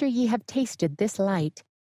 after ye have tasted this light,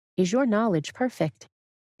 is your knowledge perfect?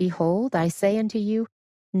 Behold, I say unto you,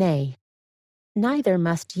 nay. Neither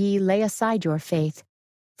must ye lay aside your faith,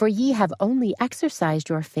 for ye have only exercised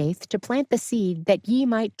your faith to plant the seed, that ye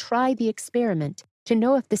might try the experiment, to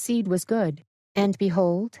know if the seed was good. And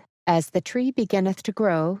behold, as the tree beginneth to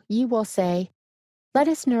grow, ye will say, Let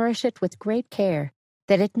us nourish it with great care,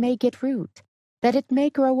 that it may get root, that it may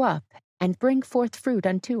grow up, and bring forth fruit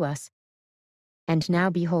unto us. And now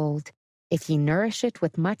behold, if ye nourish it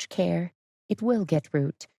with much care, it will get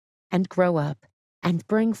root, and grow up, and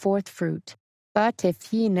bring forth fruit. But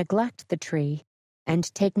if ye neglect the tree,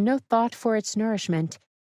 and take no thought for its nourishment,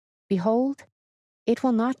 behold, it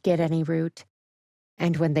will not get any root.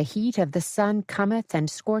 And when the heat of the sun cometh and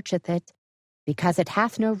scorcheth it, because it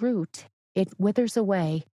hath no root, it withers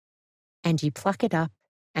away, and ye pluck it up,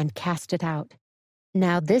 and cast it out.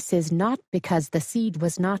 Now this is not because the seed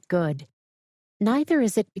was not good, neither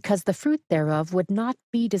is it because the fruit thereof would not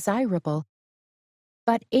be desirable,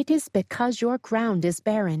 but it is because your ground is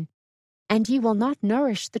barren, and ye will not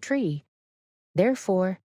nourish the tree.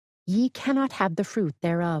 Therefore ye cannot have the fruit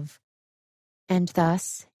thereof. And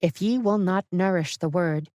thus, if ye will not nourish the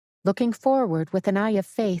word, looking forward with an eye of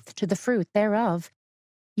faith to the fruit thereof,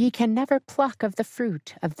 ye can never pluck of the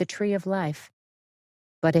fruit of the tree of life.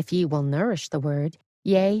 But if ye will nourish the word,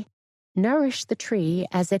 yea, nourish the tree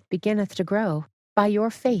as it beginneth to grow, by your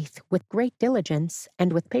faith with great diligence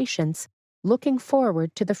and with patience, looking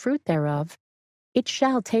forward to the fruit thereof, it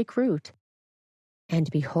shall take root. And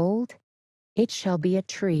behold, it shall be a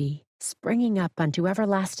tree springing up unto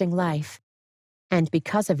everlasting life. And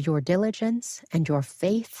because of your diligence and your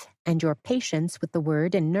faith and your patience with the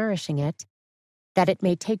word in nourishing it, that it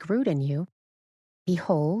may take root in you,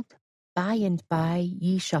 behold, by and by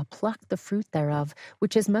ye shall pluck the fruit thereof,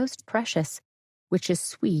 which is most precious, which is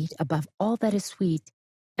sweet above all that is sweet,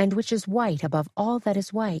 and which is white above all that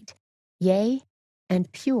is white, yea,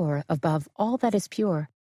 and pure above all that is pure.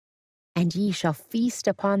 And ye shall feast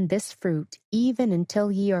upon this fruit even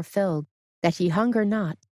until ye are filled, that ye hunger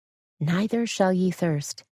not, neither shall ye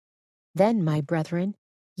thirst. Then, my brethren,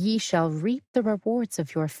 ye shall reap the rewards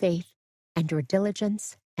of your faith, and your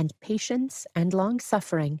diligence, and patience, and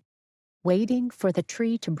long-suffering, waiting for the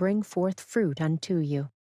tree to bring forth fruit unto you.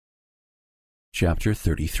 Chapter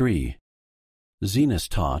 33. Zenos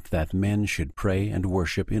taught that men should pray and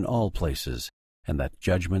worship in all places, and that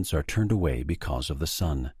judgments are turned away because of the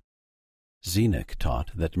sun. Zenock taught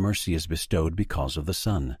that mercy is bestowed because of the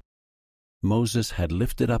sun. Moses had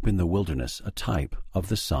lifted up in the wilderness a type of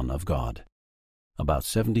the Son of God. About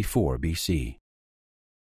 74 B.C.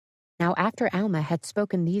 Now after Alma had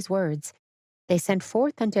spoken these words, they sent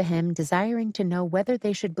forth unto him, desiring to know whether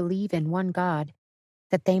they should believe in one God,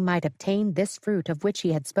 that they might obtain this fruit of which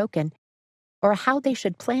he had spoken, or how they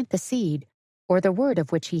should plant the seed, or the word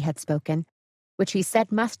of which he had spoken, which he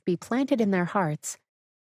said must be planted in their hearts,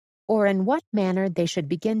 or in what manner they should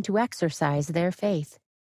begin to exercise their faith.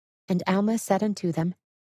 And Alma said unto them,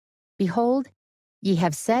 Behold, ye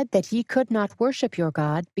have said that ye could not worship your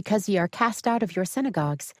God, because ye are cast out of your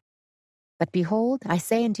synagogues. But behold, I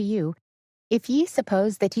say unto you, if ye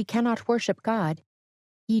suppose that ye cannot worship God,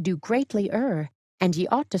 ye do greatly err, and ye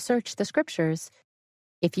ought to search the Scriptures.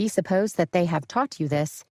 If ye suppose that they have taught you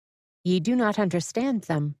this, ye do not understand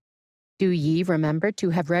them. Do ye remember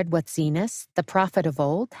to have read what Zenos, the prophet of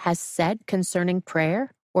old, has said concerning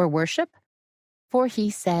prayer or worship? For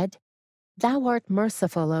he said, Thou art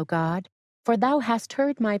merciful, O God, for thou hast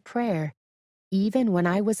heard my prayer, even when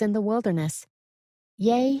I was in the wilderness.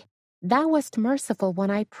 Yea, thou wast merciful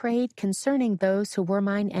when I prayed concerning those who were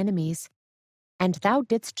mine enemies, and thou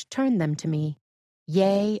didst turn them to me.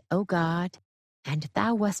 Yea, O God, and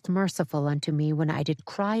thou wast merciful unto me when I did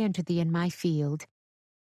cry unto thee in my field,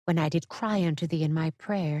 when I did cry unto thee in my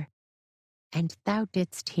prayer, and thou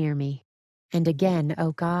didst hear me. And again,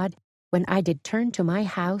 O God, when I did turn to my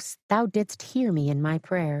house, thou didst hear me in my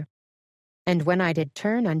prayer. And when I did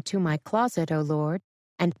turn unto my closet, O Lord,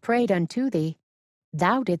 and prayed unto thee,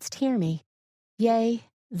 thou didst hear me. Yea,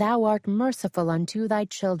 thou art merciful unto thy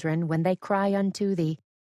children when they cry unto thee,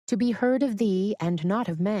 to be heard of thee and not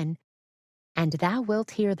of men, and thou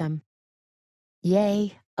wilt hear them.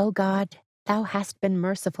 Yea, O God, thou hast been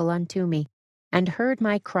merciful unto me, and heard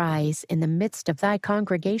my cries in the midst of thy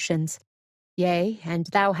congregations. Yea, and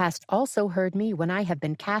thou hast also heard me when I have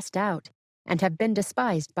been cast out, and have been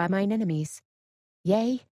despised by mine enemies.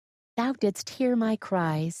 Yea, thou didst hear my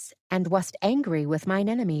cries, and wast angry with mine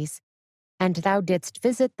enemies. And thou didst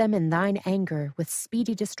visit them in thine anger with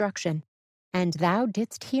speedy destruction. And thou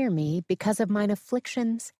didst hear me because of mine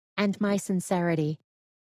afflictions and my sincerity.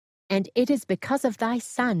 And it is because of thy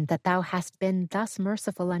Son that thou hast been thus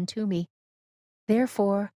merciful unto me.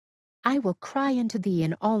 Therefore I will cry unto thee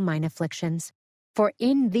in all mine afflictions, for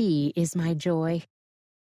in thee is my joy.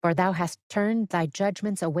 For thou hast turned thy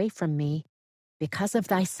judgments away from me, because of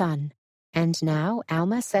thy Son. And now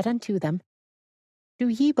Alma said unto them, Do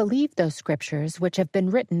ye believe those scriptures which have been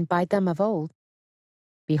written by them of old?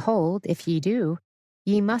 Behold, if ye do,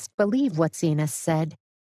 ye must believe what Zenos said.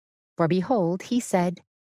 For behold, he said,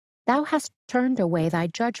 Thou hast turned away thy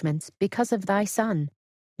judgments because of thy Son.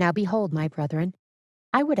 Now behold, my brethren,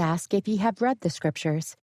 I would ask if ye have read the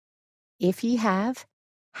scriptures. If ye have,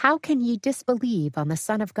 how can ye disbelieve on the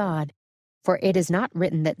Son of God? For it is not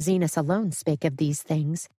written that Zenos alone spake of these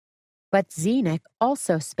things, but Zenock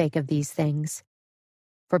also spake of these things.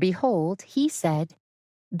 For behold, he said,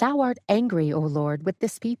 Thou art angry, O Lord, with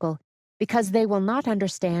this people, because they will not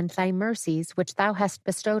understand thy mercies which thou hast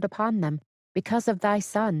bestowed upon them, because of thy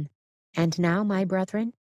Son. And now, my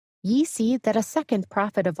brethren, ye see that a second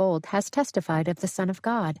prophet of old has testified of the Son of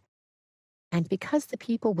God. And because the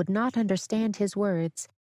people would not understand his words,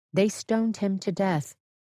 they stoned him to death.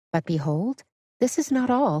 But behold, this is not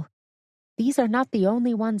all. These are not the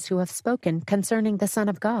only ones who have spoken concerning the Son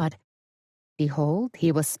of God. Behold,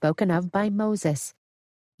 he was spoken of by Moses.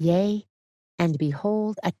 Yea, and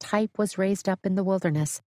behold, a type was raised up in the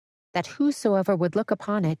wilderness, that whosoever would look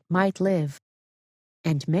upon it might live.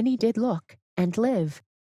 And many did look and live.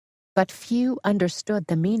 But few understood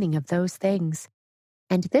the meaning of those things,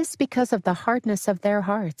 and this because of the hardness of their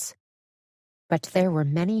hearts. But there were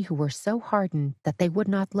many who were so hardened that they would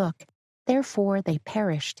not look, therefore they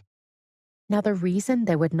perished. Now the reason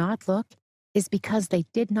they would not look is because they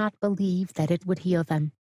did not believe that it would heal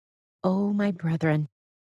them. O my brethren,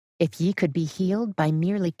 if ye could be healed by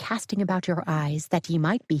merely casting about your eyes that ye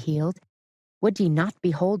might be healed, would ye not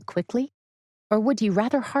behold quickly? Or would ye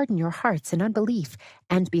rather harden your hearts in unbelief,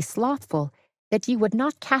 and be slothful, that ye would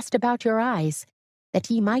not cast about your eyes,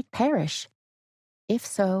 that ye might perish? If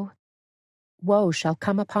so, woe shall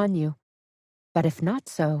come upon you. But if not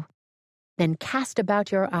so, then cast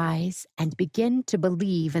about your eyes, and begin to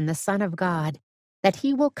believe in the Son of God, that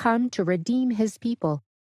he will come to redeem his people,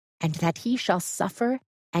 and that he shall suffer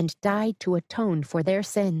and die to atone for their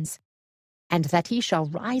sins, and that he shall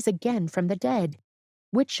rise again from the dead,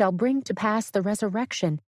 which shall bring to pass the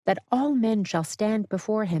resurrection, that all men shall stand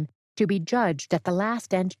before him, to be judged at the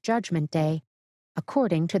last and judgment day,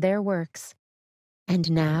 according to their works.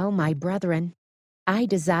 And now, my brethren, I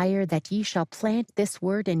desire that ye shall plant this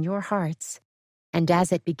word in your hearts, and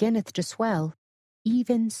as it beginneth to swell,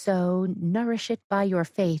 even so nourish it by your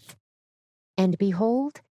faith. And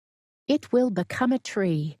behold, it will become a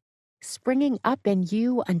tree, springing up in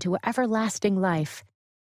you unto everlasting life.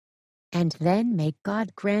 And then may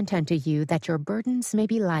God grant unto you that your burdens may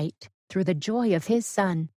be light through the joy of his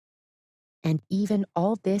Son. And even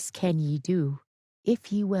all this can ye do,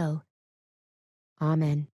 if ye will.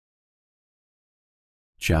 Amen.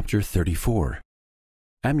 Chapter 34.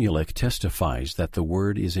 Amulek testifies that the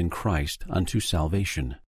word is in Christ unto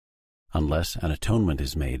salvation. Unless an atonement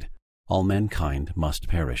is made, all mankind must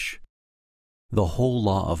perish. The whole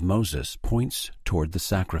law of Moses points toward the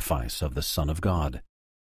sacrifice of the Son of God.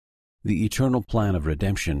 The eternal plan of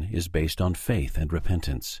redemption is based on faith and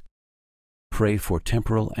repentance. Pray for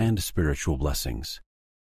temporal and spiritual blessings.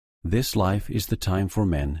 This life is the time for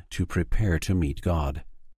men to prepare to meet God.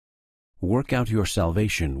 Work out your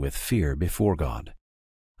salvation with fear before God.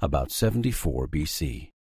 About 74 B.C.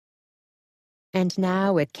 And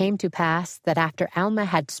now it came to pass that after Alma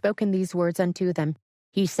had spoken these words unto them,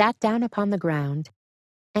 he sat down upon the ground.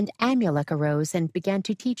 And Amulek arose and began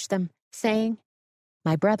to teach them, saying,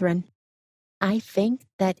 My brethren, I think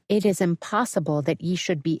that it is impossible that ye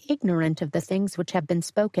should be ignorant of the things which have been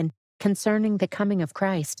spoken concerning the coming of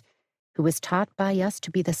Christ, who is taught by us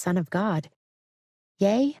to be the Son of God.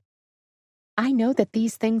 Yea, I know that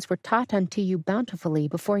these things were taught unto you bountifully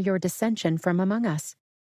before your dissension from among us.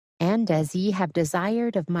 And as ye have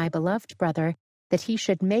desired of my beloved brother, that he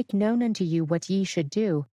should make known unto you what ye should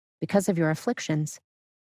do, because of your afflictions.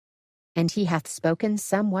 And he hath spoken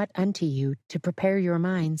somewhat unto you to prepare your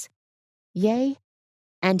minds. Yea,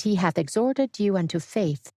 and he hath exhorted you unto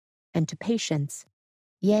faith, and to patience.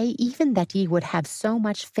 Yea, even that ye would have so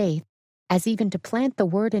much faith, as even to plant the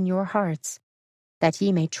word in your hearts, that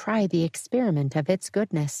ye may try the experiment of its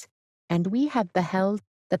goodness. And we have beheld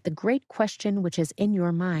that the great question which is in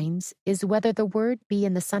your minds is whether the word be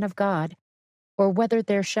in the Son of God, or whether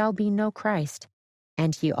there shall be no Christ.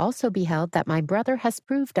 And ye also beheld that my brother has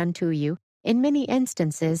proved unto you in many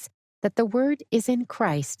instances that the word is in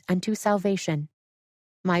Christ unto salvation.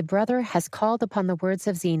 My brother has called upon the words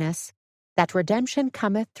of Zenos, that redemption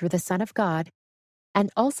cometh through the Son of God, and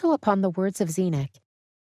also upon the words of Zenock.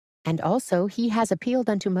 And also he has appealed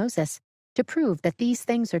unto Moses, to prove that these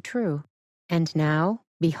things are true. And now,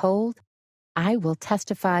 behold, I will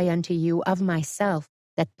testify unto you of myself,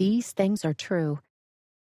 that these things are true.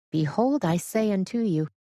 Behold, I say unto you,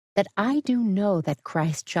 that I do know that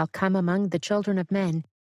Christ shall come among the children of men,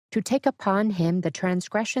 to take upon him the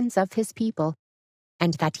transgressions of his people,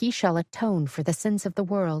 and that he shall atone for the sins of the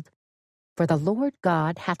world. For the Lord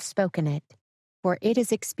God hath spoken it. For it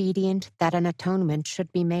is expedient that an atonement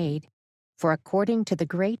should be made. For according to the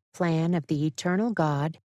great plan of the eternal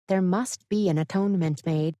God, there must be an atonement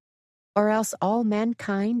made, or else all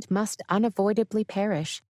mankind must unavoidably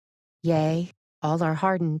perish. Yea, all are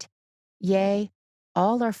hardened. Yea,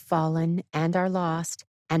 all are fallen and are lost,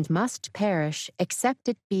 and must perish, except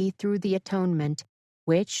it be through the atonement,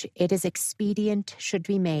 which it is expedient should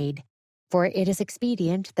be made. For it is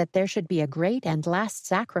expedient that there should be a great and last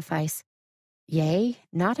sacrifice. Yea,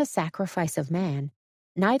 not a sacrifice of man,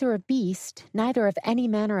 neither of beast, neither of any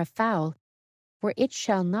manner of fowl, for it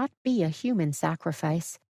shall not be a human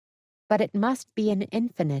sacrifice, but it must be an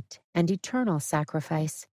infinite and eternal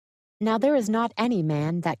sacrifice. Now there is not any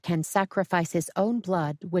man that can sacrifice his own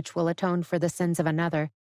blood which will atone for the sins of another.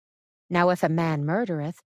 Now if a man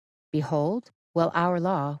murdereth, behold, will our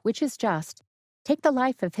law, which is just, take the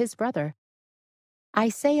life of his brother? I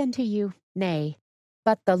say unto you, nay,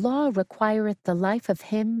 but the law requireth the life of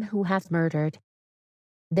him who hath murdered.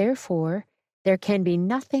 Therefore, there can be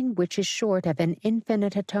nothing which is short of an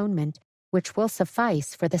infinite atonement, which will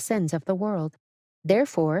suffice for the sins of the world.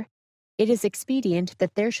 Therefore, it is expedient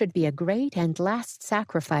that there should be a great and last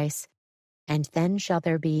sacrifice, and then shall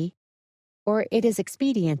there be, or it is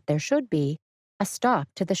expedient there should be, a stop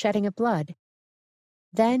to the shedding of blood.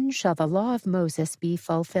 Then shall the law of Moses be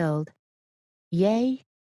fulfilled. Yea,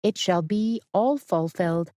 it shall be all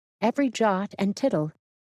fulfilled, every jot and tittle,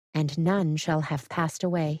 and none shall have passed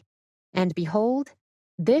away. And behold,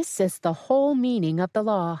 this is the whole meaning of the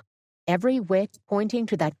law, every whit pointing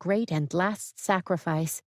to that great and last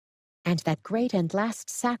sacrifice. And that great and last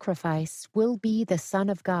sacrifice will be the Son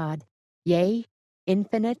of God, yea,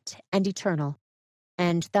 infinite and eternal.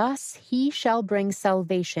 And thus he shall bring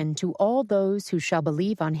salvation to all those who shall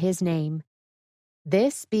believe on his name.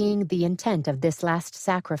 This being the intent of this last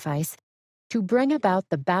sacrifice, to bring about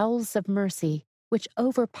the bowels of mercy, which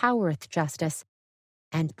overpowereth justice,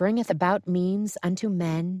 and bringeth about means unto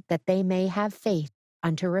men that they may have faith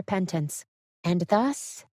unto repentance. And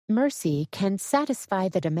thus mercy can satisfy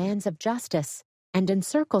the demands of justice, and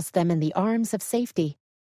encircles them in the arms of safety,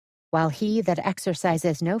 while he that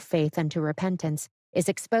exercises no faith unto repentance is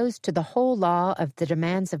exposed to the whole law of the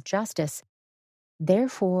demands of justice.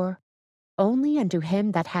 Therefore, only unto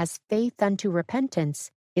him that has faith unto repentance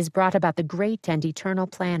is brought about the great and eternal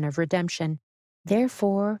plan of redemption.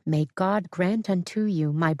 Therefore may God grant unto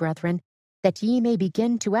you, my brethren, that ye may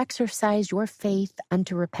begin to exercise your faith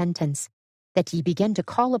unto repentance, that ye begin to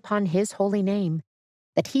call upon his holy name,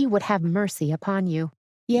 that he would have mercy upon you.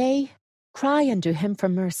 Yea, cry unto him for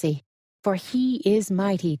mercy, for he is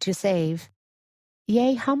mighty to save.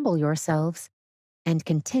 Yea, humble yourselves, and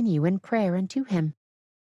continue in prayer unto him.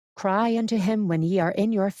 Cry unto him when ye are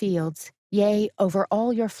in your fields, yea, over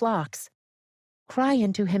all your flocks. Cry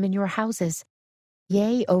unto him in your houses,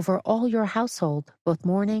 yea, over all your household, both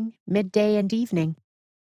morning, midday, and evening.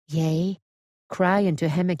 Yea, cry unto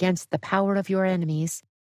him against the power of your enemies.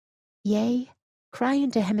 Yea, cry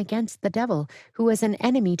unto him against the devil, who is an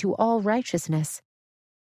enemy to all righteousness.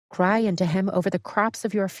 Cry unto him over the crops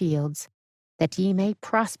of your fields, that ye may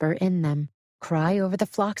prosper in them. Cry over the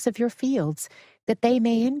flocks of your fields, that they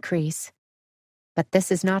may increase. But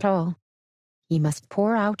this is not all. Ye must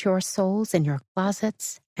pour out your souls in your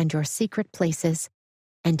closets and your secret places,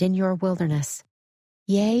 and in your wilderness.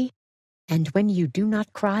 Yea, and when you do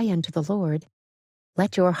not cry unto the Lord,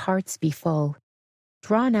 let your hearts be full,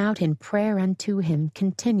 drawn out in prayer unto him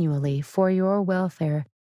continually for your welfare,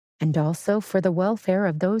 and also for the welfare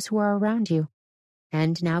of those who are around you.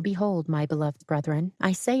 And now behold, my beloved brethren,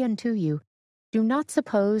 I say unto you, do not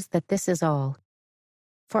suppose that this is all.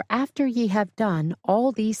 For after ye have done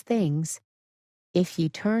all these things, if ye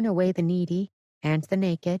turn away the needy, and the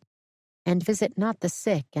naked, and visit not the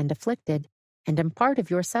sick and afflicted, and impart of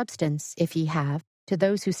your substance, if ye have, to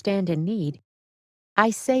those who stand in need.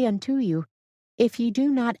 I say unto you, if ye do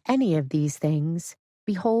not any of these things,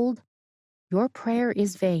 behold, your prayer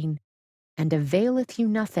is vain, and availeth you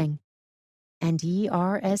nothing. And ye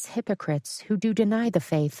are as hypocrites, who do deny the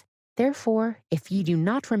faith. Therefore, if ye do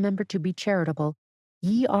not remember to be charitable,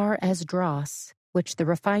 ye are as dross, which the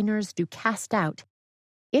refiners do cast out,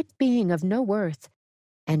 it being of no worth,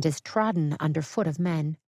 and is trodden under foot of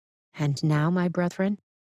men. And now, my brethren,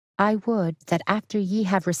 I would that after ye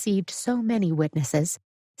have received so many witnesses,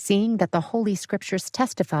 seeing that the Holy Scriptures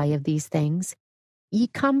testify of these things, ye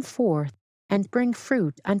come forth and bring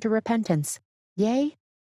fruit unto repentance. Yea,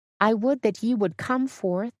 I would that ye would come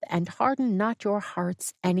forth and harden not your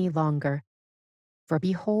hearts any longer. For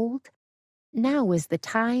behold, now is the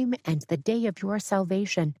time and the day of your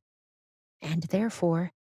salvation. And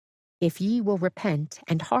therefore, if ye will repent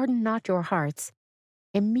and harden not your hearts,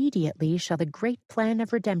 immediately shall the great plan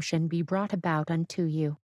of redemption be brought about unto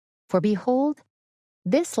you. For behold,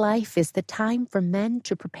 this life is the time for men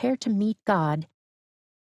to prepare to meet God.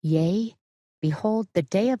 Yea, behold, the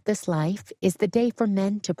day of this life is the day for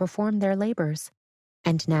men to perform their labors.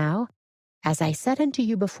 And now, as I said unto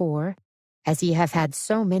you before, as ye have had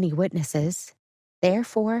so many witnesses,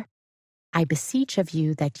 therefore I beseech of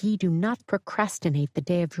you that ye do not procrastinate the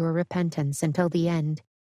day of your repentance until the end.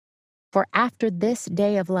 For after this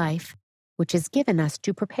day of life, which is given us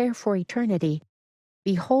to prepare for eternity,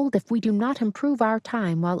 behold, if we do not improve our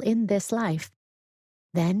time while in this life,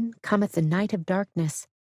 then cometh the night of darkness,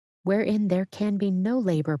 wherein there can be no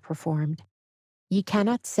labor performed. Ye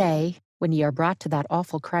cannot say, when ye are brought to that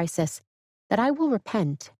awful crisis, that I will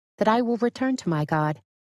repent, that I will return to my God.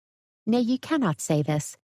 Nay, ye cannot say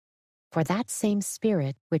this. For that same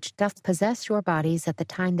Spirit which doth possess your bodies at the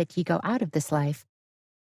time that ye go out of this life,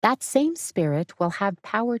 that same Spirit will have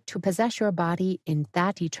power to possess your body in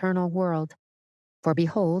that eternal world. For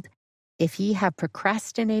behold, if ye have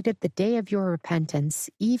procrastinated the day of your repentance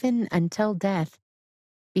even until death,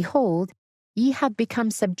 behold, ye have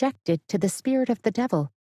become subjected to the spirit of the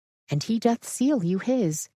devil, and he doth seal you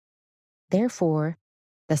his. Therefore,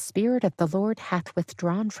 the Spirit of the Lord hath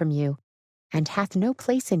withdrawn from you, and hath no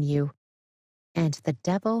place in you, and the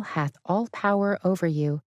devil hath all power over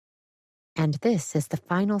you. And this is the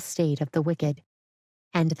final state of the wicked.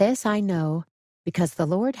 And this I know, because the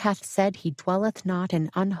Lord hath said he dwelleth not in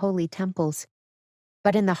unholy temples,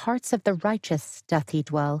 but in the hearts of the righteous doth he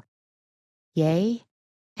dwell. Yea,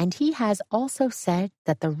 and he has also said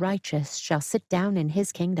that the righteous shall sit down in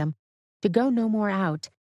his kingdom, to go no more out,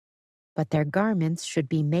 but their garments should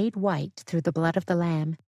be made white through the blood of the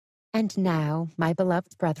Lamb. And now, my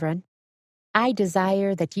beloved brethren, I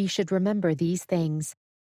desire that ye should remember these things,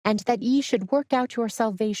 and that ye should work out your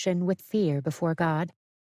salvation with fear before God,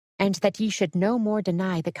 and that ye should no more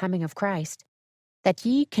deny the coming of Christ, that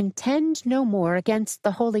ye contend no more against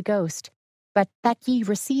the Holy Ghost, but that ye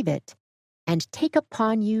receive it, and take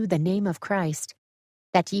upon you the name of Christ,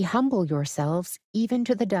 that ye humble yourselves even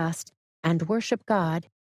to the dust, and worship God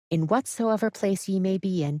in whatsoever place ye may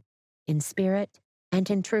be in spirit and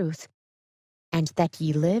in truth, and that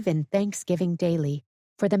ye live in thanksgiving daily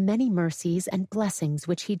for the many mercies and blessings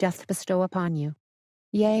which he doth bestow upon you.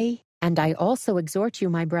 Yea, and I also exhort you,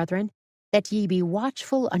 my brethren, that ye be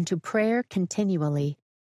watchful unto prayer continually,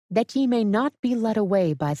 that ye may not be led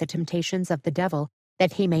away by the temptations of the devil,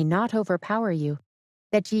 that he may not overpower you,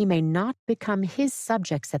 that ye may not become his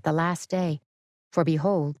subjects at the last day. For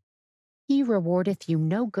behold, he rewardeth you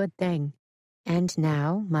no good thing. And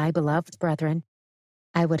now, my beloved brethren,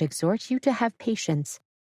 I would exhort you to have patience,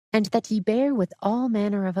 and that ye bear with all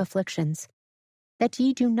manner of afflictions, that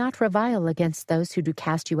ye do not revile against those who do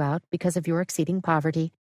cast you out because of your exceeding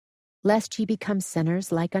poverty, lest ye become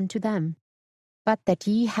sinners like unto them, but that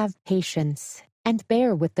ye have patience, and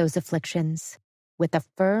bear with those afflictions, with a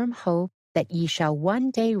firm hope that ye shall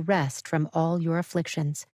one day rest from all your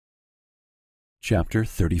afflictions. Chapter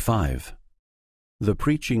 35. The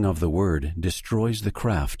preaching of the word destroys the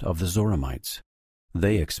craft of the Zoramites.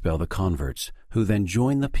 They expel the converts, who then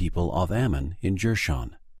join the people of Ammon in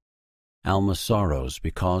Jershon. Alma sorrows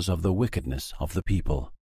because of the wickedness of the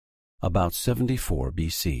people. About 74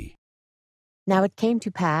 B.C. Now it came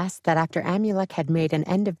to pass that after Amulek had made an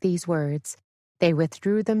end of these words, they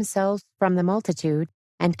withdrew themselves from the multitude,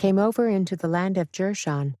 and came over into the land of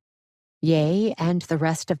Jershon. Yea, and the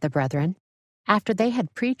rest of the brethren, after they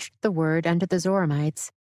had preached the word unto the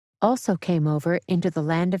Zoramites, also came over into the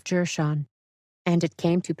land of Jershon. And it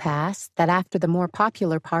came to pass that after the more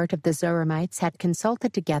popular part of the Zoramites had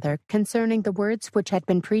consulted together concerning the words which had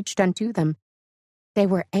been preached unto them, They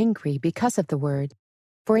were angry because of the word,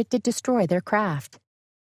 for it did destroy their craft.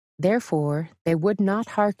 Therefore they would not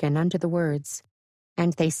hearken unto the words.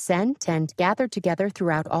 And they sent and gathered together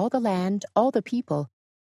throughout all the land all the people,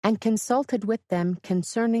 and consulted with them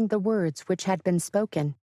concerning the words which had been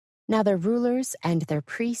spoken. Now their rulers and their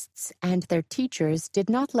priests and their teachers did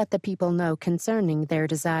not let the people know concerning their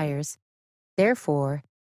desires. Therefore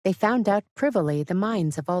they found out privily the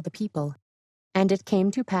minds of all the people. And it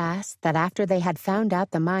came to pass that after they had found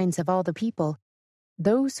out the minds of all the people,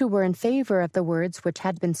 those who were in favor of the words which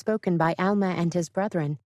had been spoken by Alma and his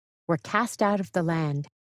brethren were cast out of the land,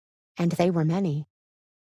 and they were many.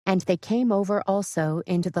 And they came over also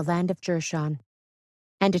into the land of Jershon.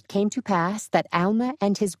 And it came to pass that Alma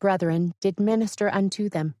and his brethren did minister unto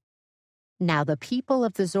them. Now the people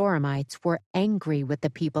of the Zoramites were angry with the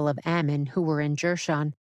people of Ammon who were in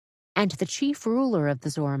Jershon, and the chief ruler of the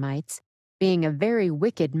Zoramites, being a very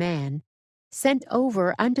wicked man, sent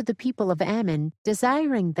over unto the people of Ammon,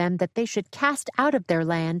 desiring them that they should cast out of their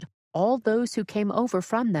land all those who came over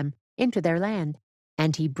from them into their land.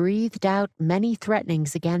 And he breathed out many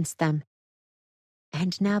threatenings against them.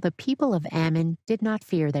 And now the people of Ammon did not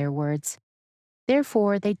fear their words.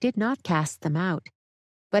 Therefore they did not cast them out,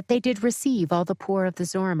 but they did receive all the poor of the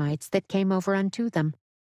Zoramites that came over unto them.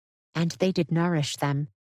 And they did nourish them,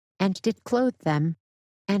 and did clothe them,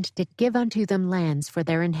 and did give unto them lands for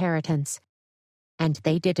their inheritance. And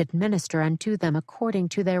they did administer unto them according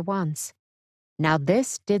to their wants. Now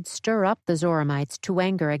this did stir up the Zoramites to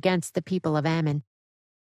anger against the people of Ammon.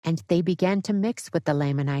 And they began to mix with the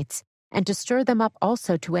Lamanites, and to stir them up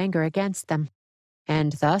also to anger against them.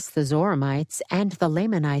 And thus the Zoramites and the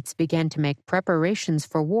Lamanites began to make preparations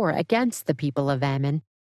for war against the people of Ammon,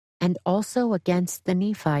 and also against the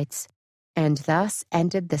Nephites. And thus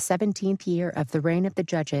ended the 17th year of the reign of the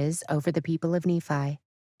judges over the people of Nephi.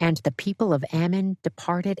 And the people of Ammon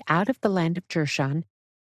departed out of the land of Jershon,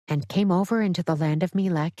 and came over into the land of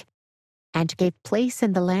Melech, and gave place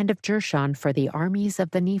in the land of Jershon for the armies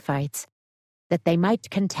of the Nephites, that they might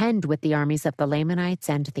contend with the armies of the Lamanites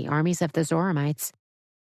and the armies of the Zoramites.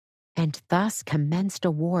 And thus commenced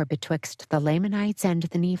a war betwixt the Lamanites and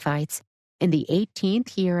the Nephites in the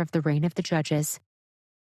 18th year of the reign of the judges.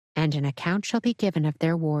 And an account shall be given of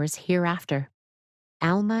their wars hereafter.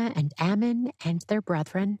 Alma and Ammon and their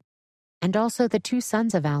brethren, and also the two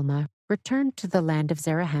sons of Alma, returned to the land of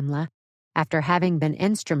Zarahemla, after having been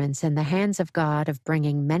instruments in the hands of God of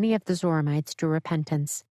bringing many of the Zoramites to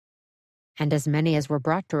repentance. And as many as were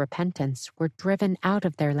brought to repentance were driven out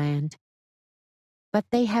of their land. But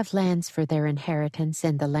they have lands for their inheritance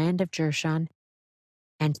in the land of Jershon,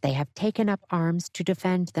 and they have taken up arms to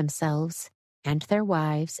defend themselves, and their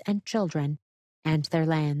wives and children, and their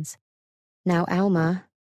lands. Now Alma,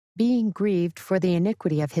 being grieved for the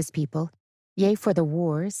iniquity of his people, yea, for the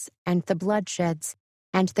wars, and the bloodsheds,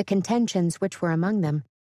 and the contentions which were among them,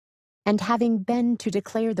 and having been to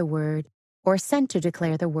declare the word, or sent to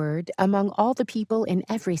declare the word among all the people in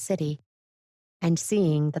every city, and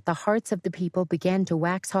seeing that the hearts of the people began to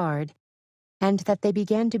wax hard, and that they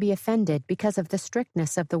began to be offended because of the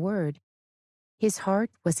strictness of the word, his heart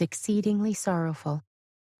was exceedingly sorrowful.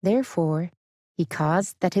 Therefore he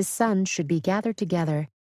caused that his sons should be gathered together,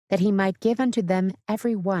 that he might give unto them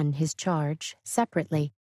every one his charge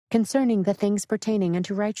separately, concerning the things pertaining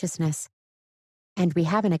unto righteousness. And we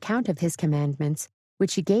have an account of his commandments,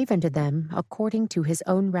 which he gave unto them according to his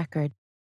own record.